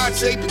till the God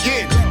say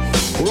begin.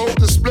 Roll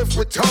the spliff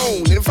with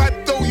tone. And if I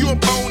throw you a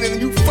bone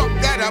and you fuck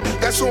that up,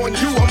 that's on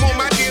you. I'm on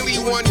my daily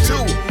one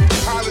too.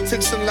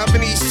 Politics and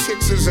loving these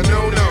chicks is a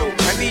no-no.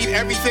 I need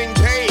everything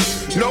paid,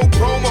 no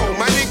promo.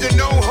 My nigga,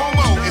 no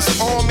homo. It's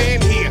all man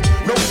here,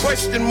 no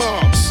question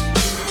marks.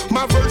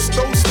 My verse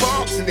throws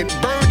sparks and it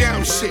burn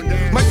down shit.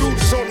 My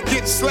dudes is on the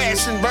get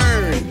slashed and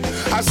burned.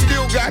 I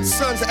still got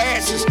sons'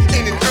 ashes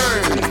in an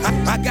urn.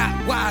 I got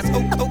wise,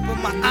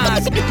 open my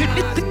eyes.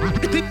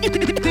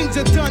 Things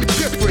are done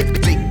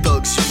different. Big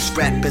thugs use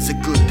rap as a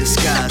good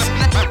disguise.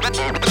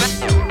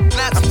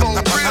 That's for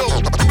real.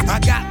 I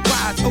got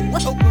wise,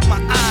 open my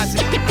eyes.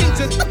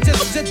 Things are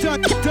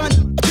done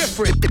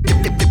different.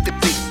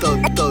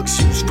 Big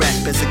thugs use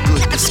rap as a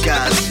good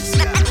disguise.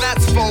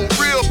 That's for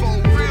real.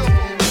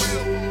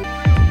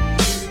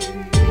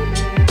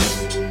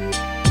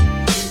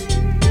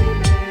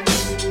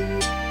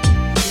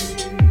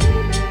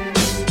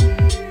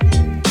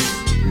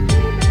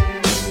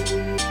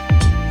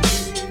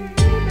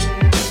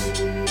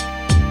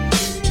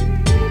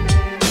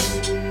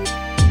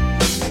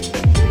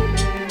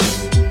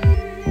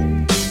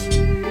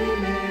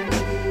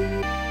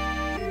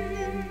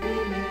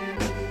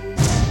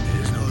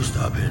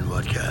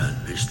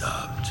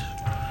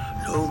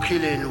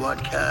 Killing what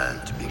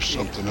can't be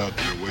killed. Something out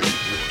there waiting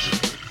for us.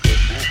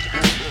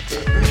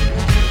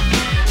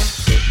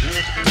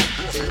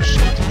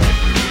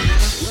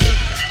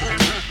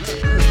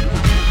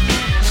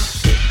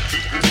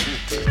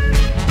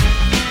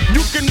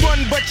 You can run,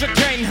 but you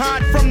can't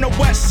hide from the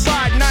west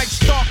side. Night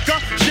stalker,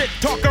 shit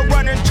talker,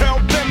 run and tell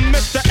them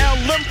Mr.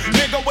 LM,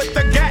 nigga with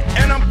the gat,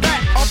 and I'm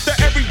back off the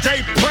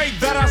everyday prey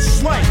that I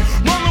slay.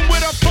 Rolling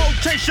with a foe,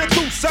 chase you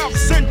through South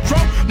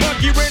Central.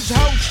 Monkey wrench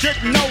hoe, shit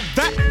know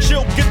that.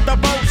 She'll get the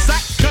bow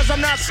sack, cause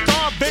I'm not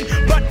starving,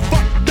 but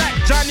fuck that.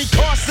 Johnny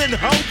Carson,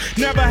 ho,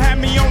 never had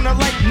me on a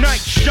late night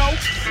show.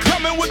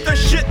 Coming with the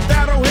shit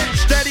that'll hit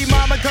steady,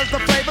 mama, cause the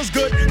flavor's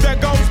good. There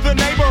goes the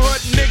neighborhood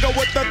nigga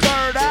with the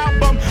third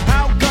album.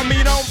 How come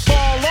he don't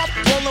fall off?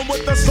 Rolling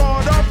with the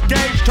sword off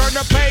gauge, turn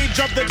the page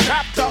of the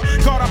chapter.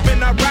 Caught up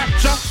in a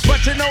rapture,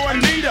 but you know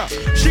Anita,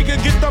 she can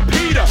get the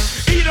Peter.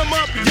 Eat 'em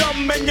up,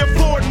 yum, and you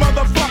Ford,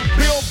 motherfuck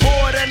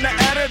Billboard and the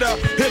editor.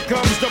 Here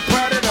comes the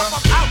predator.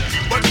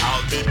 But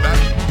I'll be back.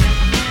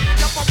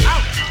 Jump up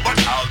out, but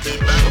I'll be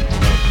back.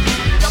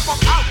 Jump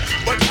up out,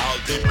 but I'll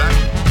be back.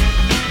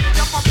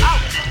 Jump up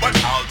out, but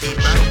I'll be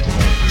back.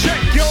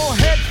 Check your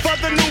head for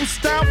the new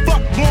style.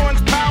 Fuck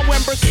Lawrence, Powell,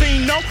 and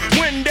Brasino.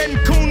 Wind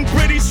and Coon,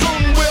 pretty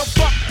soon we'll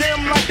fuck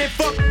them like they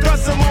fuck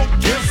us and won't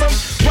kiss them.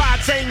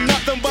 Rides ain't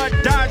nothing but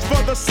dodge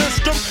for the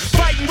system.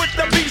 Fighting with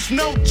the beast,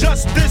 no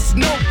justice,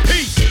 no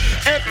peace.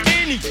 If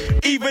any,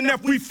 even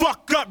if we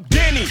fuck up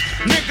Denny.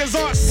 Niggas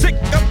aren't sick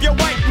of your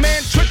white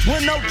man tricks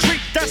with no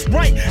treat, that's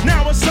right,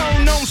 now it's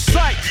on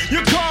sight.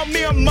 You call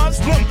me a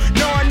Muslim,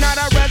 no I'm not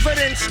a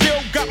resident.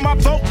 Still got my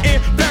vote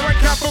in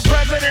Barricade for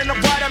president of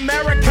white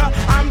America.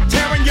 I'm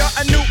tearing you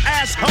a new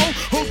asshole.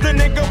 Who's the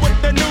nigga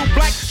with the new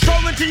black?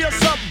 Strolling to your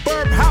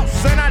suburb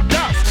house and I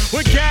douse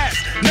with gas.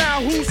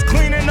 Now who's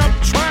cleaning up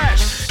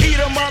trash? Eat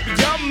 'em up,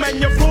 yum, and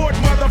your Ford,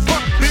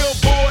 motherfuck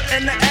Billboard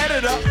and the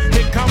editor.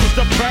 Here comes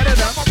the predator.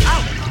 Jump up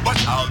out, but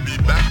I'll be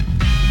back.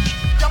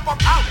 Jump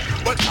up out,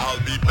 but I'll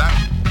be back.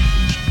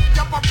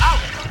 Jump up out,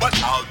 but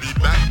I'll be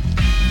back.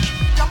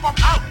 Jump up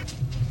out.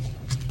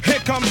 Here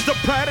comes the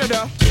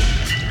predator.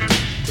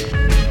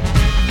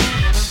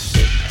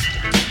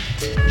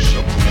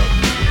 Something out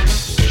there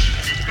waiting for us.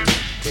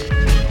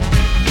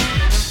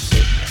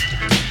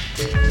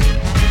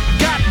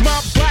 Got my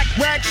black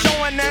rag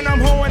showing and I'm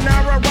hoeing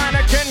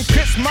ironic and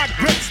kiss my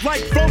grips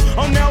like Flo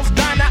O'Neill's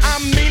diner.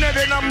 I'm meaner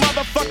than a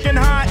motherfucking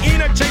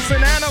hyena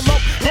chasing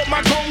antelope. Put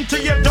my comb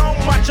to your dome,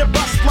 watch it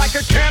bust like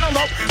a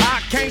cantaloupe.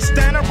 I can't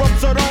stand a rope,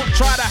 so don't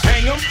try to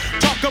hang 'em.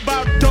 Talk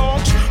about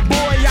dogs,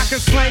 boy, I can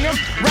slang 'em.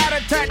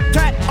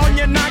 Rat-a-tat-tat on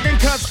your noggin,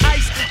 cause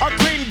ice or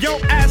cream your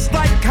ass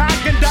like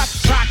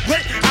Haagen-Dazs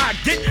chocolate. I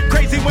get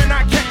crazy when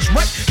I catch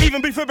wreck,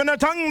 even be flipping a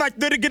tongue like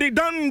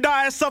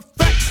diddy-giddy-dun-die, it's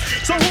effects.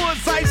 So who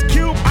is Ice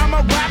Cube? I'm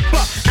a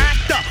rapper,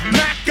 actor,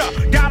 macker.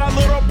 Got a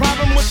little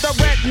problem with the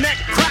redneck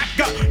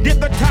cracker. Get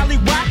the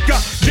tallywhacker.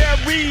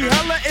 Jerry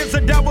Heller is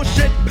a double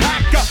shit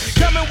packer.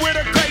 Coming with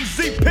a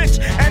crazy pitch,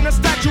 and the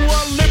Statue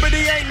of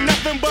Liberty ain't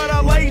nothing but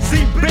a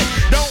lazy bitch.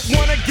 Don't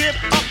wanna give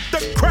up the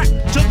crack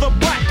to the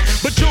black,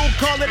 but you'll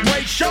call it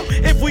ratio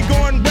if we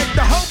go and break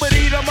the hoe. But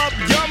eat 'em up,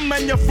 yum,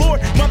 and your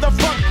Ford,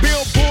 motherfuck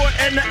Billboard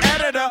and the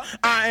editor.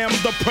 I am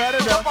the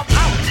predator. Jump up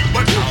out,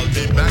 but I'll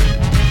be back.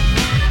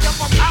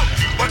 Jump up out,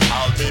 but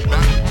I'll be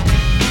back.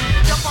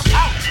 Jump up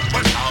out,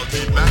 but I'll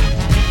be back.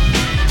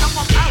 Jump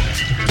up out.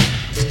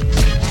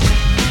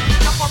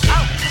 Jump up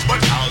out,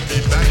 but I'll be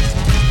back.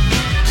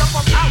 Jump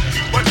up out,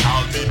 but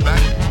I'll be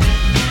back.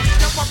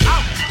 Jump up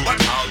out, but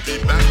I'll be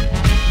back.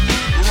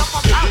 Jump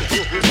up out.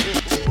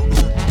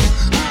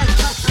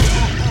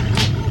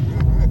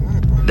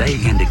 They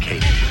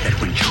indicated that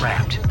when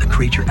trapped, the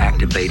creature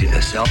activated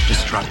a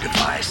self-destruct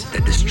device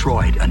that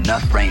destroyed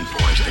enough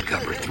rainforest to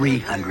cover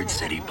 300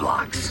 city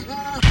blocks.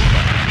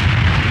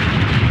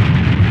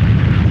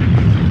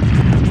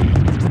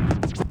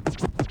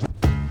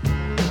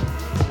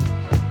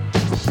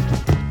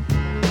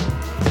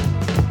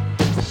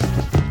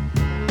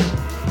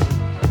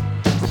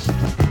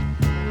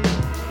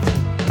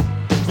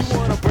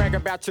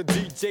 out your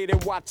DJ, then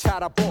watch how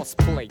the boss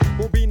play.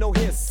 Won't be no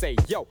hearsay,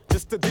 yo,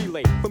 just a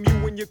delay from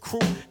you and your crew,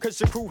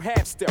 cause your crew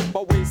half step,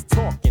 always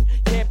talking.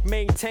 Can't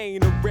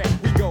maintain a rep,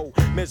 we go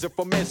measure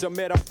for measure,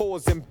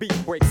 metaphors and beat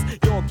breaks.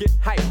 Y'all get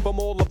hype from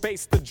all the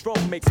bass the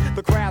drum makes.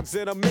 The crowd's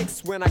in a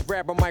mix when I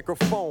grab a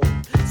microphone.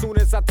 Soon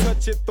as I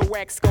touch it, the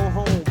wax go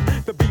home.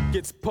 The beat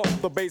gets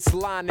pumped, the bass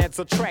line adds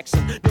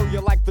attraction. Know you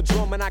like the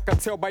drum and I can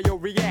tell by your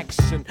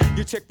reaction.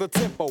 You check the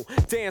tempo,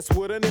 dance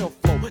with an ill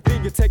flow.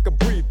 Then you take a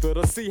breather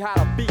to see how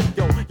the beat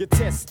go. You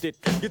test it,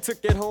 you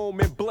took it home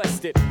and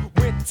blessed it.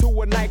 Went to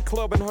a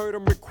nightclub and heard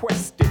them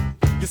request it.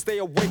 You stay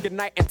awake at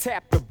night and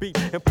tap the beat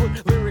and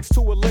put lyrics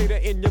to it later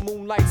in your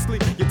moonlight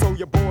sleep. You told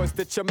your boys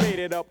that you made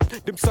it up.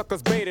 Them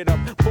suckers baited up.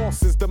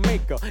 Boss is the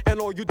maker, and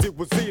all you did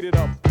was eat it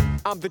up.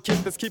 I'm the kid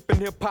that's keeping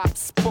hip-hop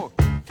spunk.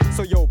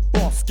 So yo,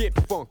 boss, get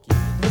funky.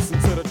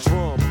 Listen to the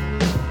drum.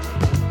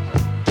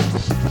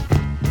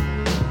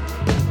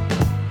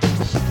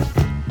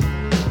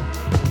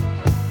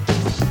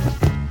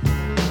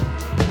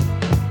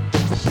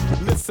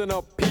 Listen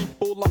up,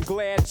 people, I'm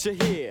glad you're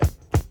here.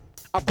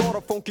 I brought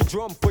a funky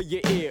drum for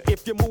your ear.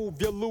 If you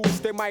move, you lose,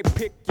 they might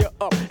pick you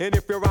up. And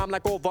if you rhyme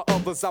like all the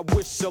others, I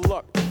wish you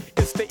luck.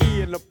 It's the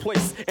E in the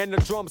place, and the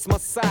drum's my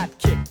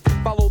sidekick.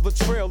 Follow the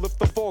trail if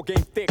the fog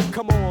ain't thick.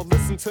 Come on,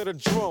 listen to the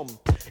drum.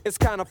 It's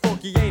kinda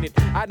funky, ain't it?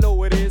 I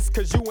know it is,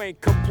 cause you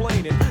ain't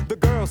complaining. The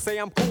girls say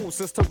I'm cool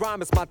since the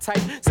rhyme is my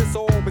type. Since I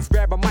always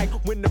grab a mic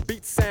when the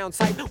beat sounds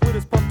tight. When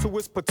it's pumped to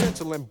its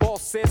potential and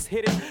boss says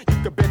hit it,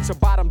 you can bet your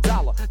bottom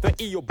dollar the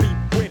E'll be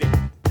with it.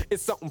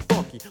 It's something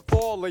funky for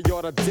all of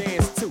y'all to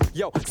dance to.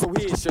 Yo, so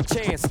here's your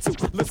chance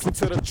to listen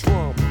to the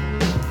drum.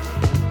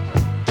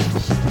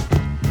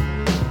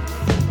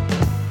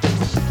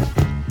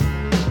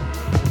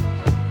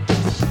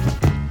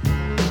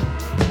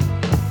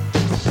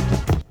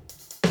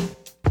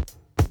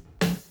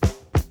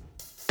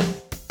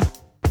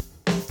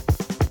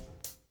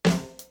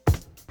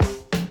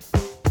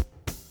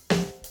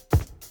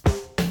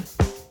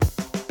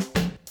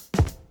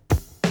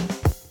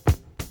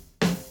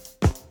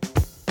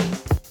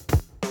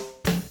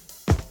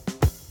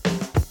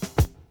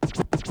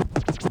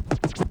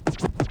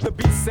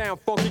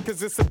 Sound funky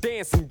cause it's a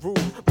dancing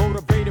groove.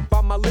 Motivated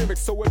by my lyrics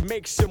so it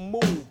makes you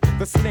move.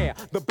 The snare,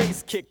 the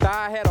bass kick that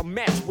I had a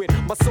match with.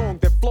 My song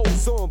that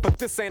flows on, but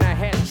this ain't a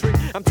hat trick.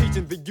 I'm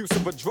teaching the use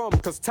of a drum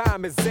cause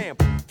time is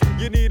ample.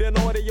 You need an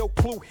audio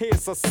clue,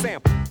 here's a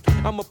sample.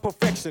 I'm a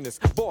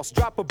perfectionist, boss,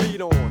 drop a beat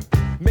on.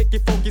 Make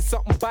it funky,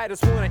 something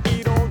biters wanna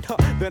eat on.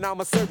 Then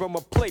I'ma serve them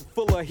a plate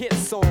full of hit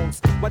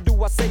songs. Why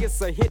do I say it's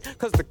a hit?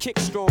 Cause the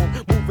kick's strong.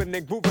 Moving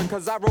and grooving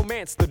cause I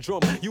romance the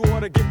drum. You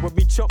oughta get with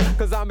me, chump,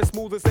 cause I'm as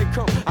smooth as they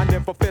come. I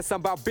never fess, I'm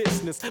about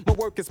business. My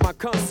work is my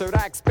concert,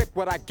 I expect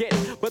what I get.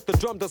 But the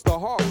drum does the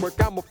hard work.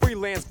 I'm a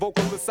freelance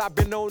vocalist, I've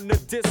been on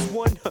to this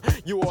one.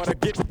 You oughta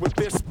get with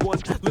this one.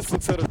 Listen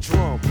to the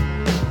drum.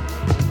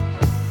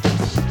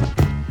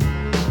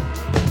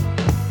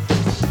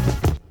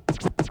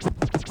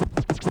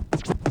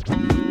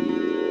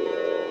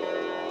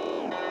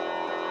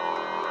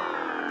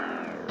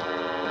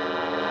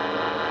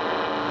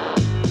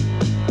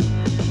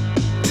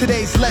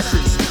 Today's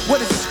lessons.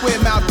 What is a square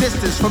mile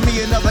distance? For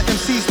me and other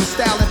MCs with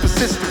style and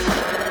persistence.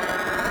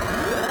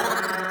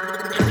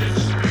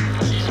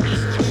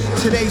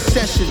 Today's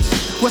sessions.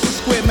 What's a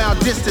square mile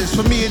distance?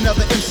 For me and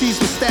other MCs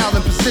with style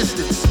and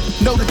persistence.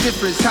 Know the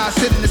difference, how I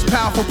sit in this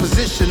powerful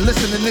position.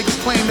 Listen to niggas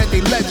claim that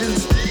they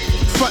legends.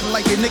 Frontin'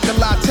 like they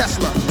Nikola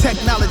Tesla.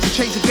 Technology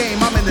change the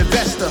game, I'm an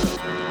investor.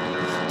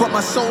 But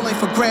my soul ain't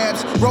for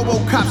grabs.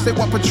 Robo-cops, they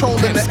want patrol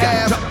in the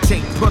air. Duct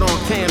tape, put on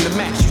cam to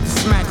match you to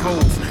smack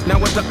holes. Now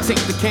I duct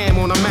tape the cam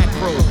on a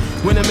macro.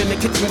 When I'm in the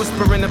kitchen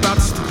whispering about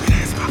stupid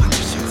ass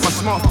politicians. My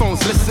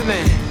smartphone's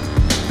listening.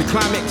 The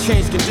climate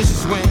change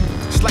conditions when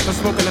it's like I'm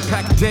smoking a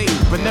pack a day.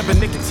 But never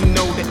nicotine,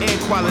 no, the air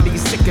quality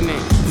is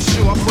sickening. For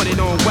sure I put it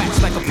on wax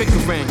like a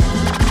Pickering.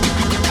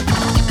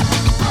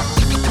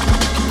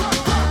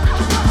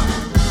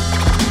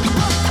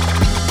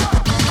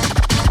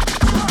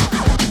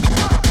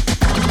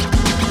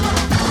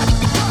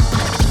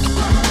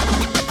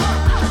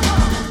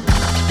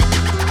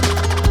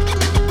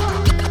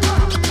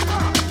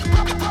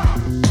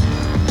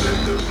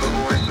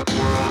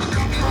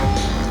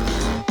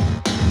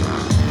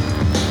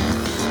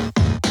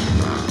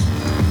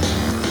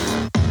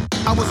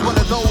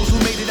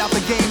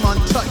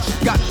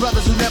 Got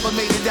brothers who never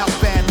made it out,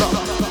 bad luck.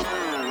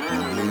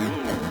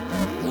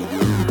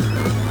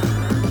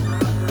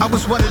 I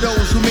was one of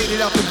those who made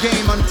it out the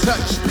game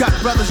untouched. Got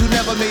brothers who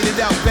never made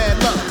it out, bad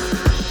luck.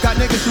 Got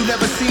niggas who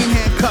never seen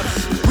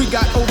handcuffs. We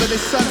got older,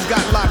 their sons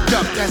got locked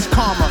up. That's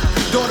karma.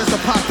 Daughters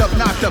are popped up,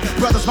 knocked up.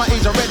 Brothers my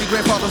age already,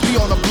 grandfathers be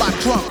on the block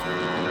drunk.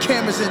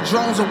 Cameras and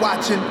drones are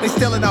watching. They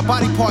stealing our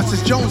body parts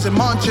as Jones and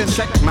Manchin.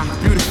 Check my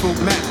beautiful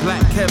matte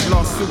black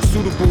Kevlar suit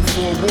suitable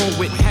for a war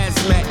with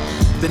hazmat.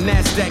 The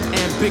NASDAQ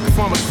and big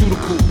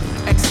pharmaceutical.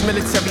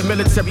 Ex-military,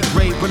 military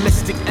grade,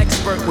 ballistic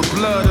expert with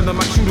blood under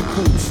my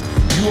cuticles.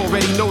 You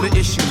already know the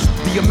issues,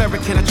 the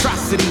American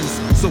atrocities.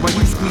 So when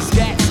you squeeze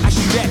gas, I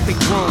shoot at big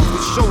drones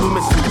with shoulder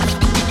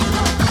missiles.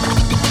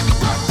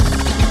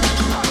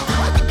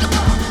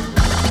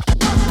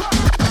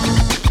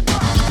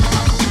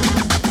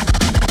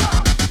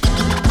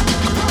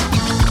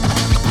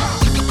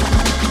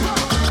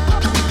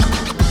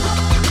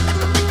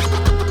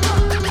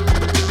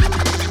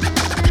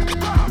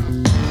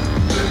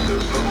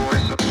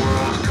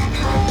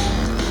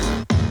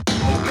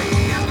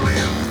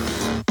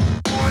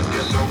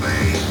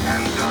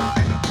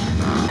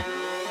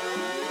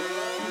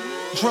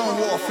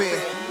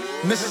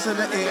 Listen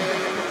to the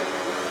end.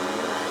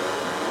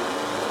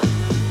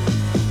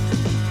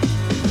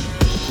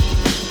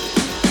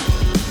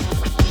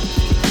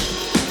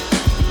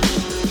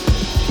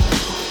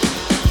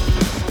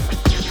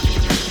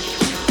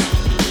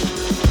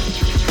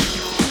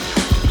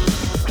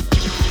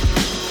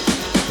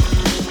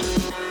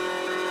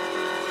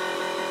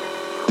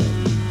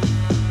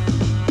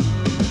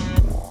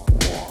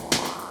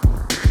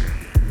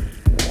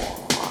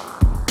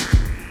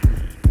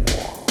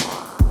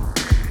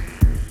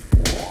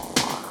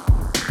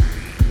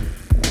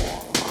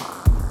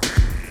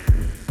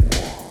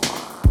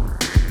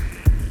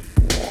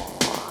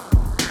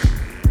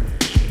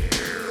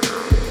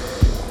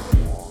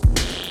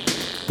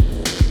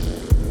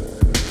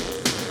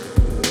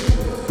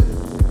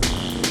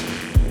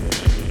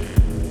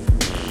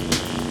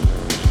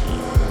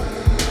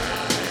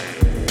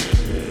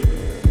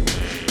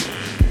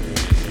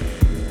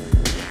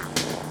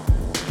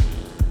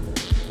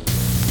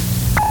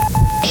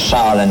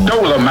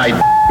 Dolomite.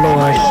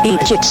 Lord,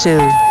 Ijitsu.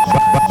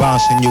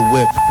 Bouncing your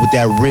whip with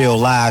that real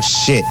live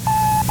shit.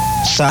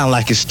 Sound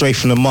like it's straight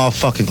from the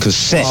motherfucking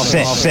cassette.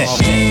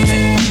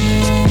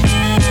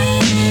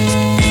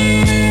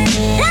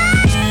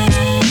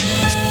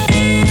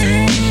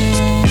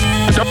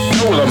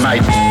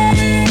 Dolomite.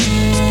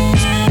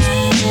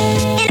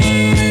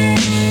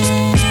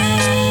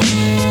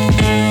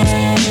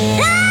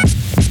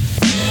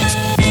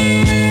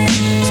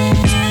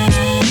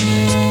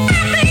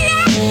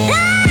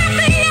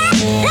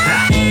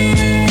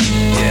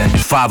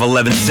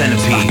 5'11"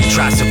 centipede,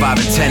 try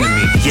surviving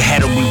enemy. Your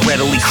head will be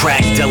readily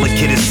cracked,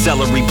 delicate as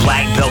celery,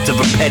 black belt of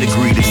a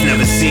pedigree that's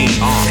never seen.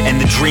 And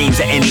the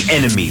dreams of any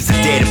enemies are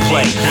dare to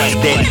play.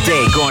 Day to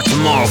day, gone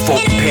tomorrow,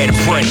 folk prepare to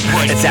pray.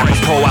 It's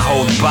apropos, I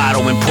hold the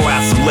bottle and pour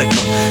out some liquor.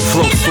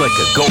 Flow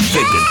slicker, go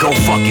figure, go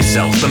fuck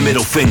yourself, the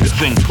middle finger.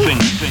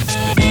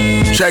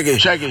 Check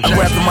it. I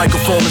grab the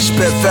microphone and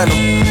spit venom.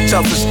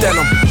 Tough as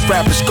denim.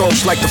 Rappers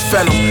ghost like the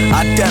venom.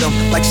 I dead them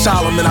like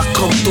Solomon. I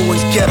come through and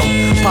get them.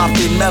 Pop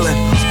their melon.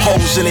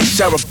 Holes in their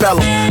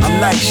cerebellum. I'm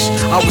nice.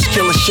 I was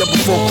killing shit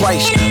before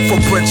Christ.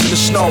 Footprints in the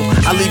snow.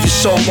 I leave your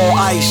soul on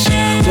ice.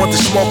 Want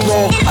the smoke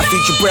roll? I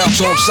feed you brown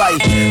on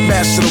sight.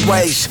 Master the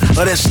ways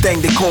of this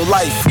thing they call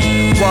life.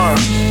 Word.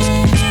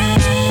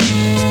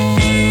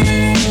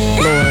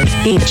 Lord,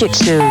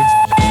 Ijitsu.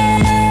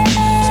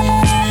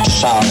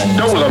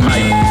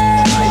 Dolomite.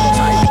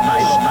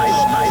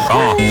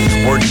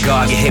 Word to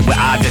God, get hit with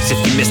objects if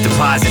you miss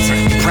deposits.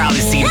 You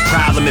probably see the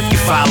problem if you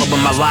follow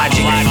my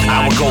logic.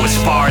 I will go as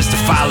far as to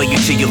follow you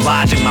to your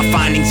logic. My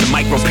findings of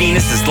micro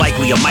penis is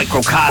likely a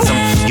microcosm.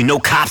 You know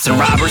cops and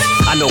robbers?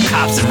 I know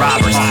cops and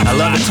robbers. I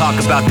love to talk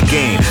about the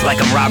game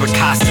like I'm Robert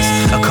Costas.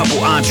 A couple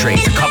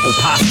entrees, a couple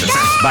pastas.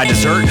 By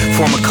dessert,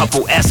 form a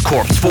couple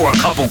S-corps for a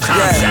couple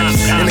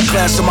concepts. In the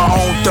class of my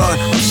own done,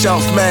 I'm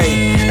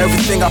self-made.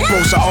 Everything I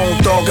post, I own,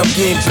 dog, I'm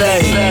getting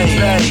paid.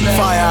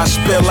 Fire I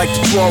spill like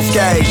the 12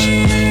 gauge.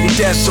 You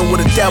dancing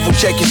with a devil,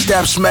 check your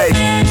steps, mate.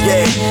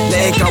 Yeah,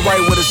 the ink I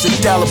write with is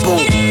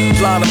indelible.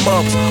 Line them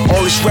up,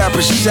 all these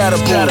rappers is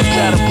edible.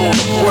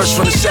 Words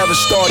from the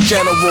 7-star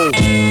general.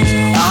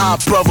 A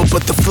hot brother,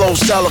 but the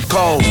flow's hella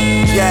cold.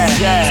 Yeah.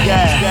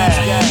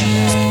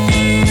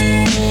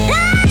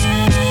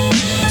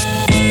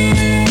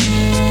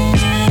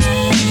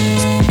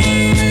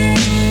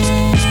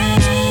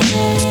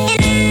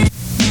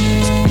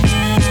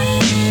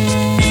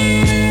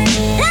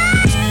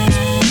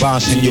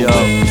 Bouncing your whip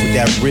with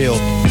that real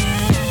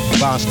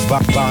bouncing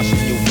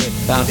your whip.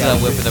 Bouncing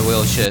that whip with the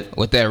real shit.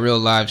 With that real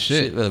live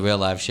shit. With the real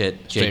live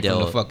shit. Straight from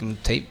the fucking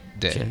tape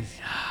deck.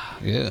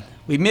 Yeah.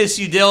 We miss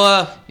you,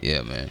 Dilla.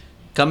 Yeah, man.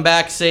 Come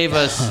back, save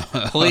us,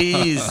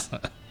 please.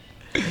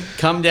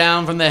 Come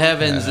down from the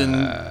heavens and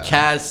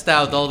cast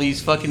out all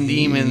these fucking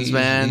demons,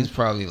 man. He's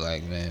probably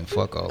like, man,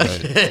 fuck all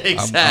that.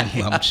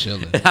 Exactly. I'm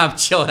chilling. I'm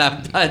chilling.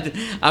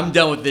 I'm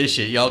done with this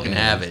shit. Y'all can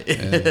have it.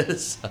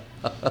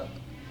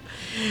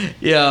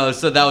 Yeah.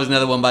 So that was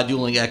another one by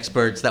Dueling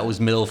Experts. That was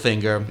Middle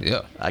Finger.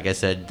 Yeah. Like I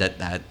said,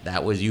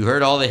 that was, you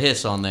heard all the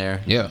hiss on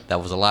there. Yeah.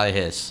 That was a lot of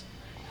hiss.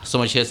 So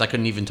much hiss I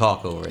couldn't even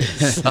talk over it.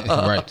 So,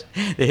 right.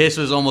 The hiss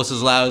was almost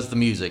as loud as the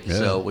music,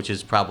 which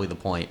is probably the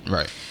point.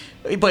 Right.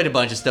 We played a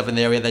bunch of stuff in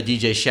there. We had that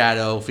DJ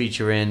Shadow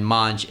featuring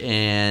Monch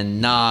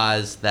and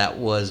Nas that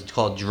was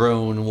called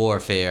Drone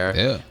Warfare.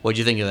 Yeah. What'd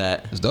you think of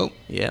that? It's dope.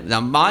 Yeah. Now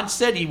Monch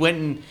said he went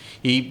and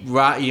he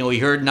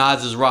heard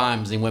Nas's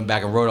rhymes and he went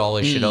back and wrote all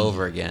this shit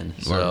over again.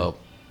 So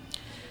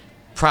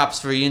props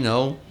for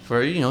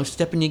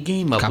stepping your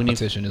game up.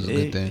 Competition is a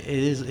good thing. It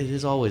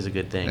is always a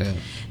good thing. Yeah.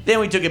 Then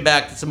we took it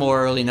back to some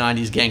more early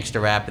 '90s gangster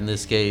rap. In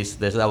this case,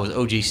 that was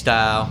OG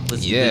Style.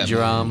 Listen to the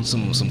drums.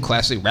 Some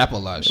classic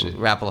Rap-A-Lot shit.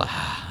 Rap-A-Lot.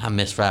 I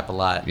miss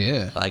Rap-A-Lot.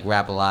 Yeah. Like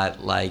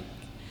Rap-A-Lot, like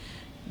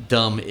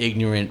dumb,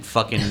 ignorant,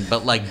 fucking,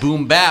 but like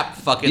boom bap,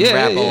 fucking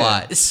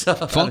Rap-A-Lot. Yeah. So,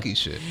 funky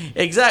shit.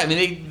 Exactly. I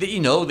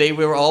mean, they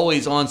were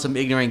always on some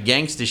ignorant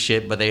gangster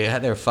shit, but they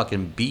had their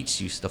fucking beats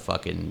used to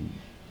fucking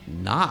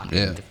knock.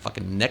 Yeah. The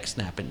fucking neck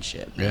snapping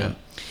shit. Yeah.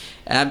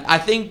 And I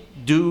think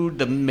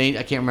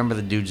I can't remember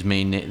the dude's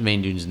main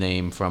dude's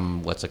name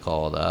from what's it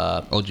called?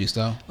 OG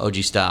Style. OG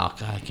Style.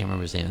 God, I can't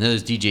remember his name. No, it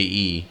was DJ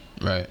E.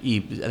 Right. I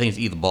think it's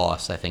E the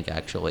Boss. I think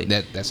actually.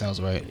 That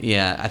sounds right.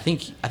 Yeah, I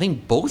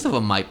think both of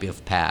them might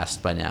have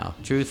passed by now.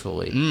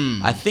 Truthfully,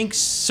 I think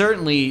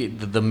certainly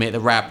the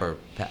rapper.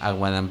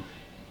 When I'm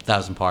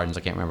 1,000 pardons,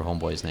 I can't remember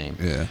Homeboy's name.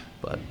 Yeah.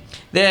 But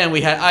then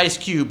we had Ice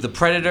Cube, the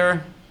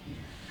Predator.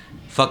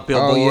 Fuck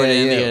Billboard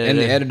and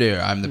the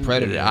editor. I'm the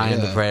Predator. I am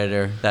the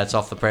Predator. That's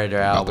off the Predator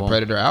album. Off the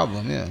Predator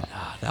album, yeah.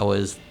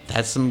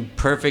 That's some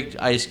perfect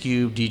Ice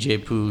Cube,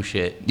 DJ Pooh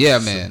shit. Yeah,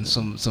 man.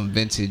 Some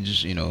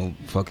vintage,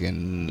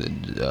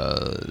 fucking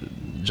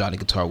Johnny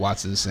Guitar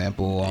Watson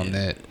sample on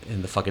that.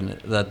 And the fucking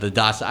the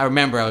DOS. I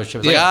remember I was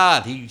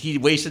like, he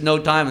wasted no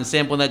time in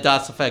sampling that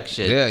DOS effect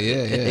shit. Yeah.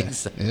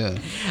 Yeah.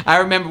 I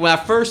remember when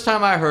first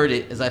time I heard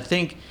it is I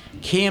think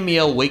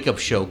KMEL Wake Up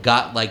Show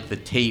got like the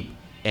tape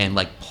and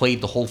like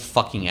played the whole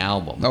fucking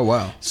album. Oh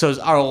wow! So it was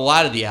a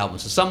lot of the album.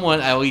 So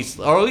someone at least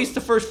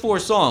the first 4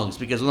 songs,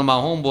 because one of my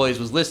homeboys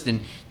was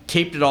listening,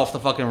 taped it off the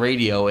fucking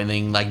radio and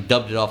then like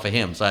dubbed it off of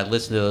him. So I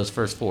listened to those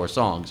first 4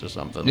 songs or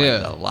something like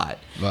that a lot.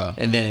 Wow.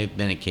 And then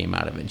it came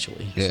out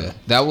eventually. Yeah,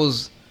 that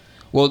was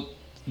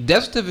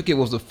Death Certificate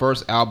was the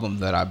first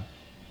album that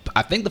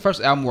I think the first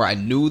album where I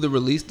knew the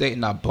release date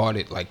and I bought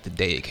it like the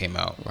day it came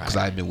out because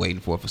I had been waiting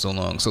for it for so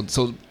long.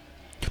 So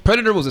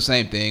Predator was the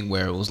same thing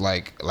where it was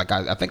like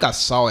I think I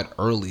saw it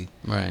early.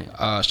 Right.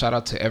 Shout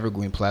out to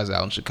Evergreen Plaza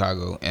out in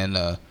Chicago, and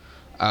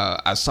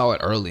I saw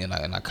it early and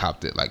I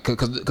copped it like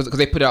because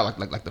they put it out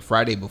like the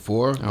Friday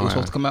before it was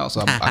supposed to come out,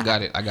 so I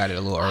got it a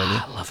little early.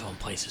 I love it when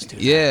places do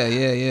that.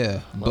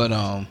 Yeah.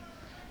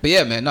 But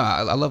yeah, man, no,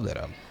 I love that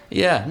album.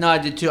 Yeah, no, I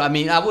did too. I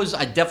mean, I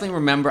definitely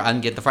remember. I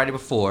didn't get the Friday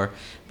before,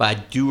 but I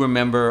do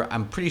remember.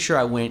 I'm pretty sure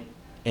I went.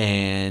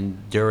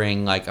 And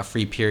during like a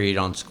free period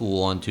on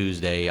school on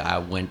Tuesday, I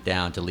went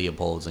down to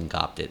Leopold's and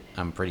copped it.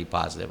 I'm pretty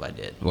positive I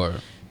did.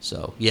 Word.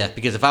 So yeah,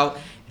 because if I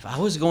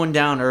was going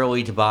down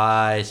early to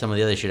buy some of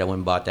the other shit, I went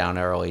and bought down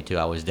early too.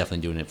 I was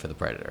definitely doing it for the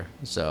Predator.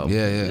 So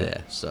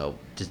yeah. So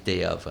just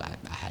day of, I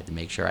had to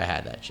make sure I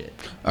had that shit.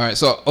 All right.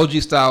 So OG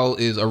Style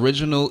is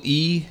Original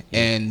E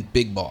and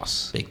Big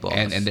Boss. Big Boss.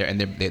 And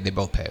they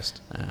both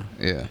passed.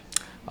 Yeah.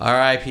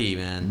 R.I.P.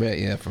 man.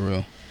 Yeah, for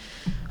real.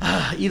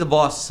 Either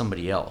Boss is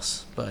somebody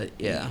else, but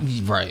yeah.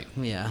 Right.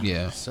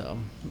 Yeah. So,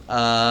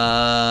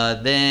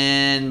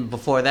 then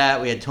before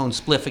that, we had Tone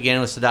Spliff again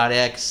with Sadat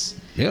X.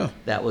 Yeah.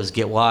 That was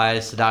Get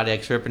Wise, Sadat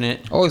X ripping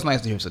it. Always nice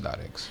to hear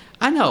Sadat X.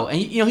 I know. And,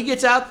 he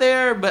gets out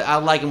there, but I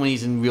like him when he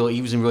was in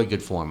really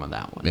good form on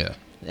that one. Yeah.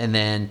 And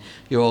then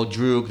your old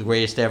Droog, the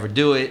greatest to ever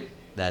do it.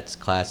 That's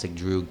classic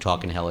Droog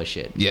talking hella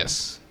shit.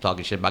 Yes.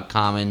 Talking shit about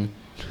Common.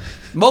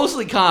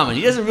 Mostly Common.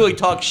 He doesn't really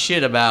talk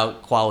shit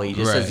about Quali. He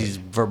just says he's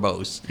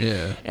verbose.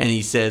 Yeah. And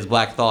he says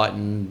Black Thought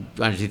and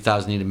Andre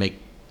 3000 need to make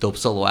dope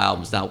solo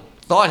albums. Now,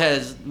 Thought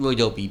has really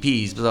dope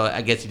EPs, but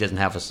I guess he doesn't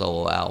have a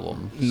solo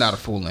album. Not a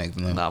full length,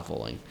 no. Not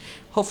full length.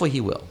 Hopefully he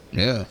will.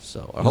 Yeah.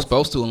 So he was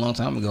supposed to a long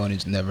time ago and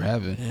it's never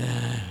happened.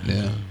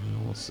 Yeah.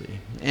 We'll see.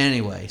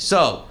 Anyway,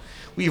 so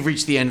we've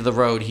reached the end of the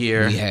road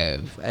here. We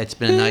have. It's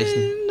been a nice...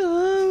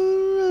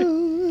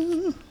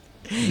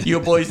 You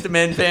a Boyz II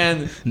Men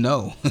fan?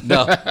 No. I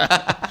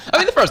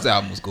mean, the first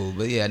album was cool,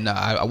 but yeah, no,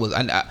 I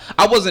wasn't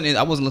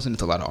listening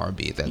to a lot of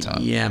R&B at that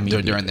time. Yeah,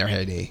 during their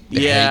heyday.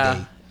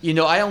 Heyday.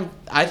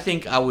 I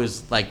think I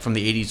was like from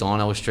the 80s on.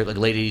 I was strictly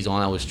late 80s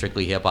on. I was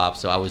strictly hip hop,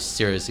 so I was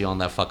seriously on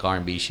that fuck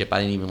R&B shit. I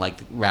didn't even like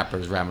the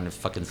rappers rapping to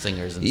fucking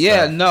singers and stuff.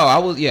 Yeah, no, I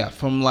was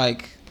from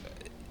like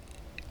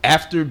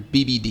after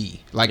BBD,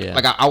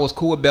 I was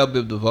cool with Belle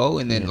Biv DeVoe,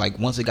 and then like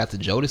once it got to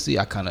Jodeci,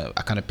 I kind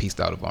of pieced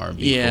out of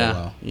R&B for a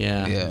while.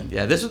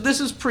 Yeah. This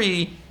is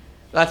pre.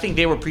 I think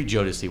they were pre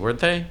Jodeci, weren't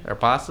they? Or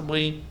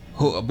possibly.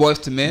 Who?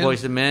 Boyz II Men.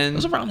 Boyz II Men. It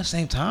was around the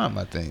same time,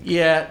 I think.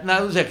 Yeah,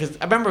 no, it was because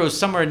I remember it was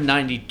summer in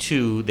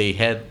 '92. They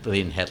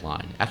didn't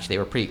headline. Actually, they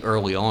were pretty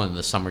early on in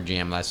the Summer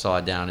Jam that I saw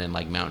down in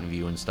like Mountain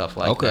View and stuff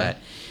like that.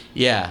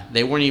 Yeah,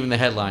 they weren't even the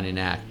headlining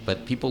act,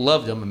 but people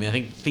loved them. I mean,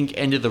 I think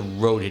End of the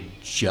Road had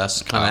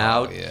just come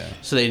out,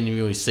 so they didn't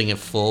really sing it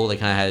full. They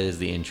kind of had it as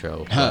the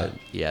intro. But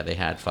yeah, they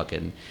had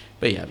fucking.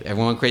 But yeah,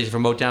 everyone went crazy for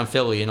Motown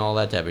Philly and all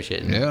that type of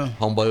shit. And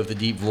Homeboy with the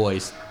deep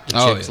voice.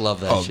 The chicks love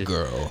that shit.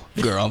 Oh,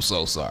 girl, I'm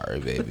so sorry,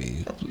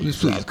 baby.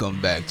 Please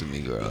come back to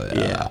me, girl.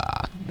 Yeah,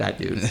 that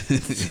dude.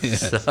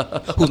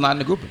 So, who's not in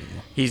the group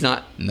anymore? He's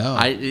not. No.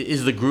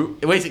 Is the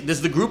group? Wait,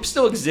 does the group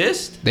still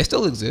exist? They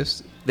still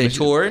exist. They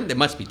touring? They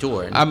must be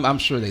touring. I'm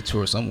sure they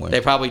tour somewhere.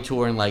 They probably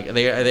touring like are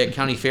they at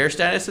county fair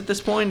status at this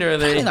point, or are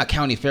they? Probably not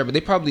county fair, but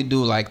they probably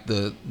do like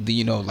the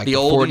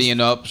 40 and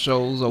up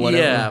shows or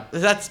whatever. Yeah,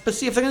 but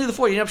see, if they're gonna do the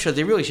 40 and up shows,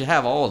 they really should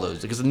have all of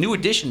those because the New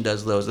Edition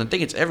does those, and I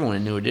think it's everyone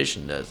in New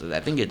Edition does.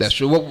 I think it's that's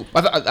true. Well,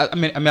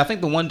 I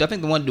think the one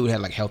dude had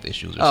like health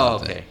issues or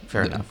something. Oh, okay,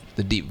 fair enough.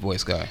 The deep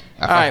voice guy.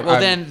 All right, well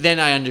then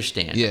I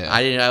understand. Yeah,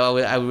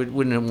 I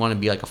wouldn't want to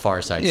be like a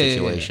Far Side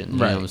situation. Yeah. You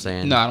know what I'm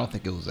saying? No, I don't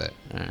think it was that.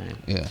 All right.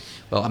 Yeah.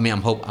 Well, I mean, I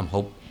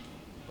hope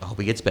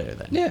he gets better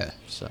then. Yeah.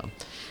 So,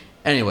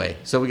 Anyway,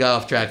 so we got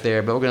off track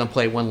there, but we're gonna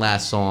play one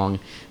last song.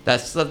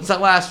 That's the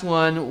last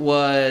one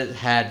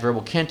had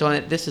Verbal Kent on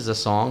it. This is a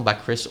song by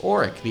Chris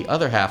Oryk, the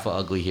other half of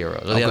Ugly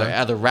Heroes, or the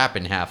other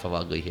rapping half of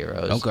Ugly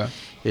Heroes. Okay.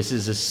 This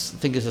is I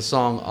think it's a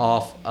song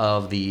off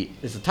of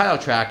it's the title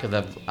track of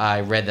the I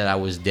Read That I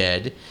Was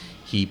Dead.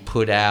 He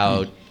put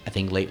out I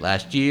think late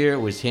last year. It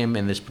was him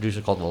and this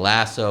producer called The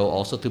Lasso,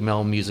 also through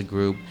Mellow Music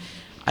Group.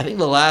 I think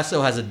The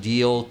Lasso has a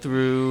deal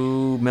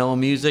through Mellow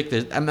Music.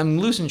 I'm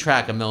losing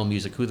track of Mellow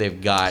Music, who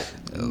they've got.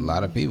 A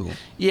lot of people.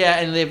 Yeah,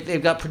 and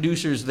they've got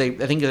producers. I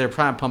think they're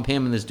trying to pump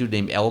him and this dude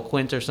named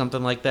Eloquent or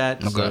something like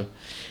that. Okay. So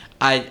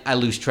I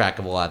lose track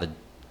of a lot of the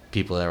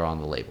people that are on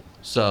the label.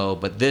 So,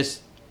 but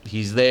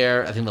he's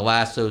there. I think The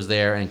Lasso's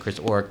there, and Chris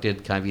Oryk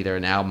did kind of either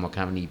an album or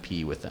kind of an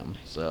EP with them.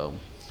 So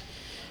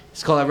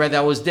it's called I Read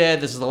That Was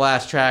Dead. This is the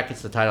last track.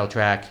 It's the title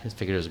track. I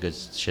figured it was good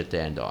shit to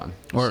end on.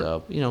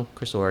 So,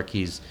 Chris Oryk,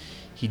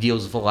 he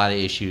deals with a lot of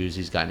issues.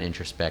 He's gotten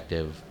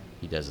introspective.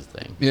 He does his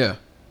thing. Yeah.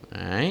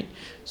 All right.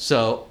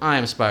 So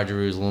I'm Spire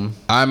Jerusalem.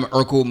 I'm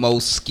Urkel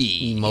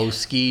Moski.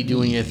 Moski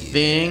doing your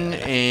thing.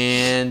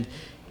 And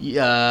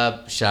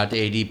shout out to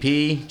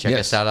ADP. Check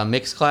us out on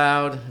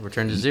Mixcloud.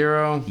 Return to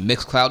Zero.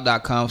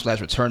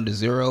 Mixcloud.com/return to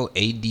zero.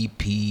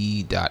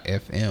 ADP.fm.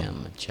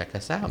 Check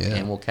us out. Yeah.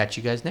 And we'll catch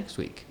you guys next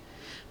week.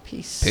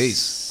 Peace.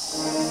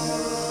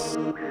 Peace.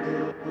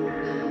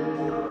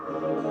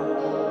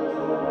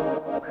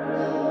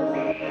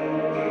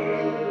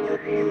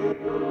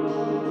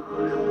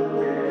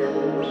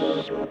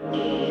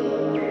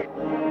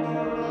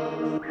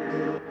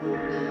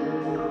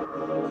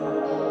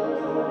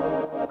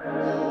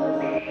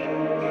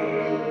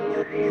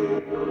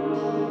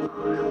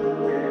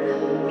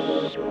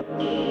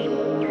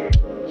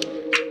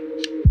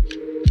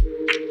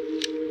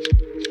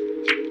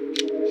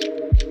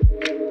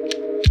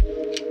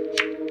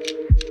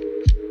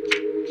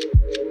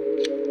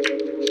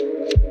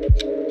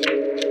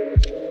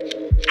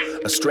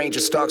 A stranger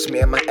stalks me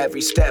at my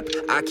every step.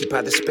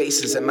 Occupy the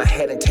spaces in my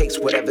head and takes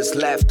whatever's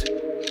left.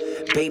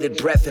 Bated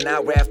breath an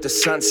hour after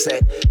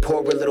sunset.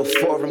 Pour a little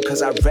for him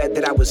cause I read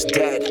that I was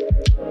dead.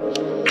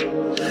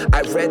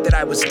 I read that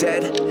I was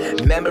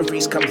dead.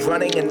 Memories come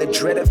running in the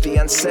dread of the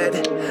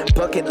unsaid.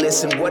 Bucket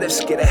list and what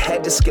ifs get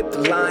ahead to skip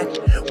the line.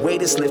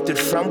 Weight is lifted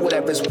from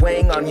whatever's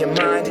weighing on your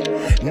mind.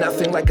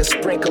 Nothing like a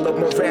sprinkle of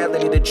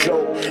morality to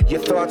jolt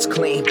your thoughts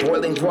clean.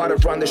 Boiling water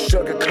on the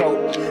sugar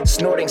coat.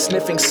 Snorting,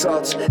 sniffing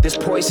salts. There's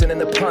poison in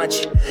the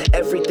punch.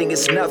 Everything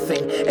is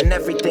nothing and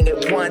everything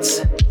at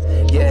once.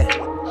 Yeah.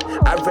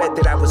 I read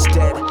that I was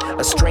dead.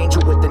 A stranger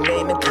with a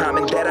name in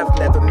common that I've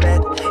never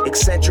met.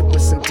 Eccentric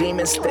with some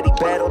demons that he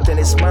battled in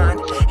his mind.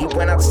 He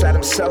went outside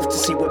himself to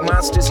see what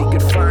monsters he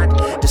could find.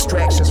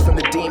 Distractions from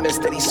the demons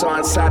that he saw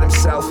inside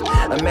himself.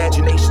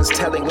 Imaginations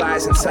telling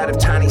lies inside of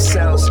tiny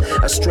cells.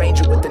 A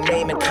stranger with a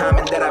name in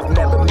common that I've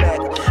never met.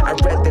 I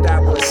read that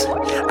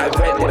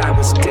I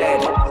was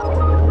dead.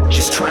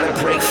 Just trying to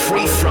break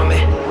free from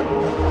it.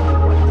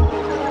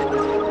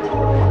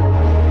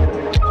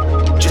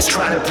 Just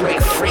trying to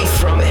break free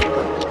from it.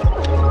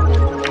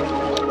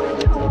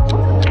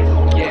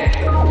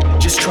 Yeah.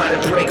 Just trying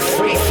to break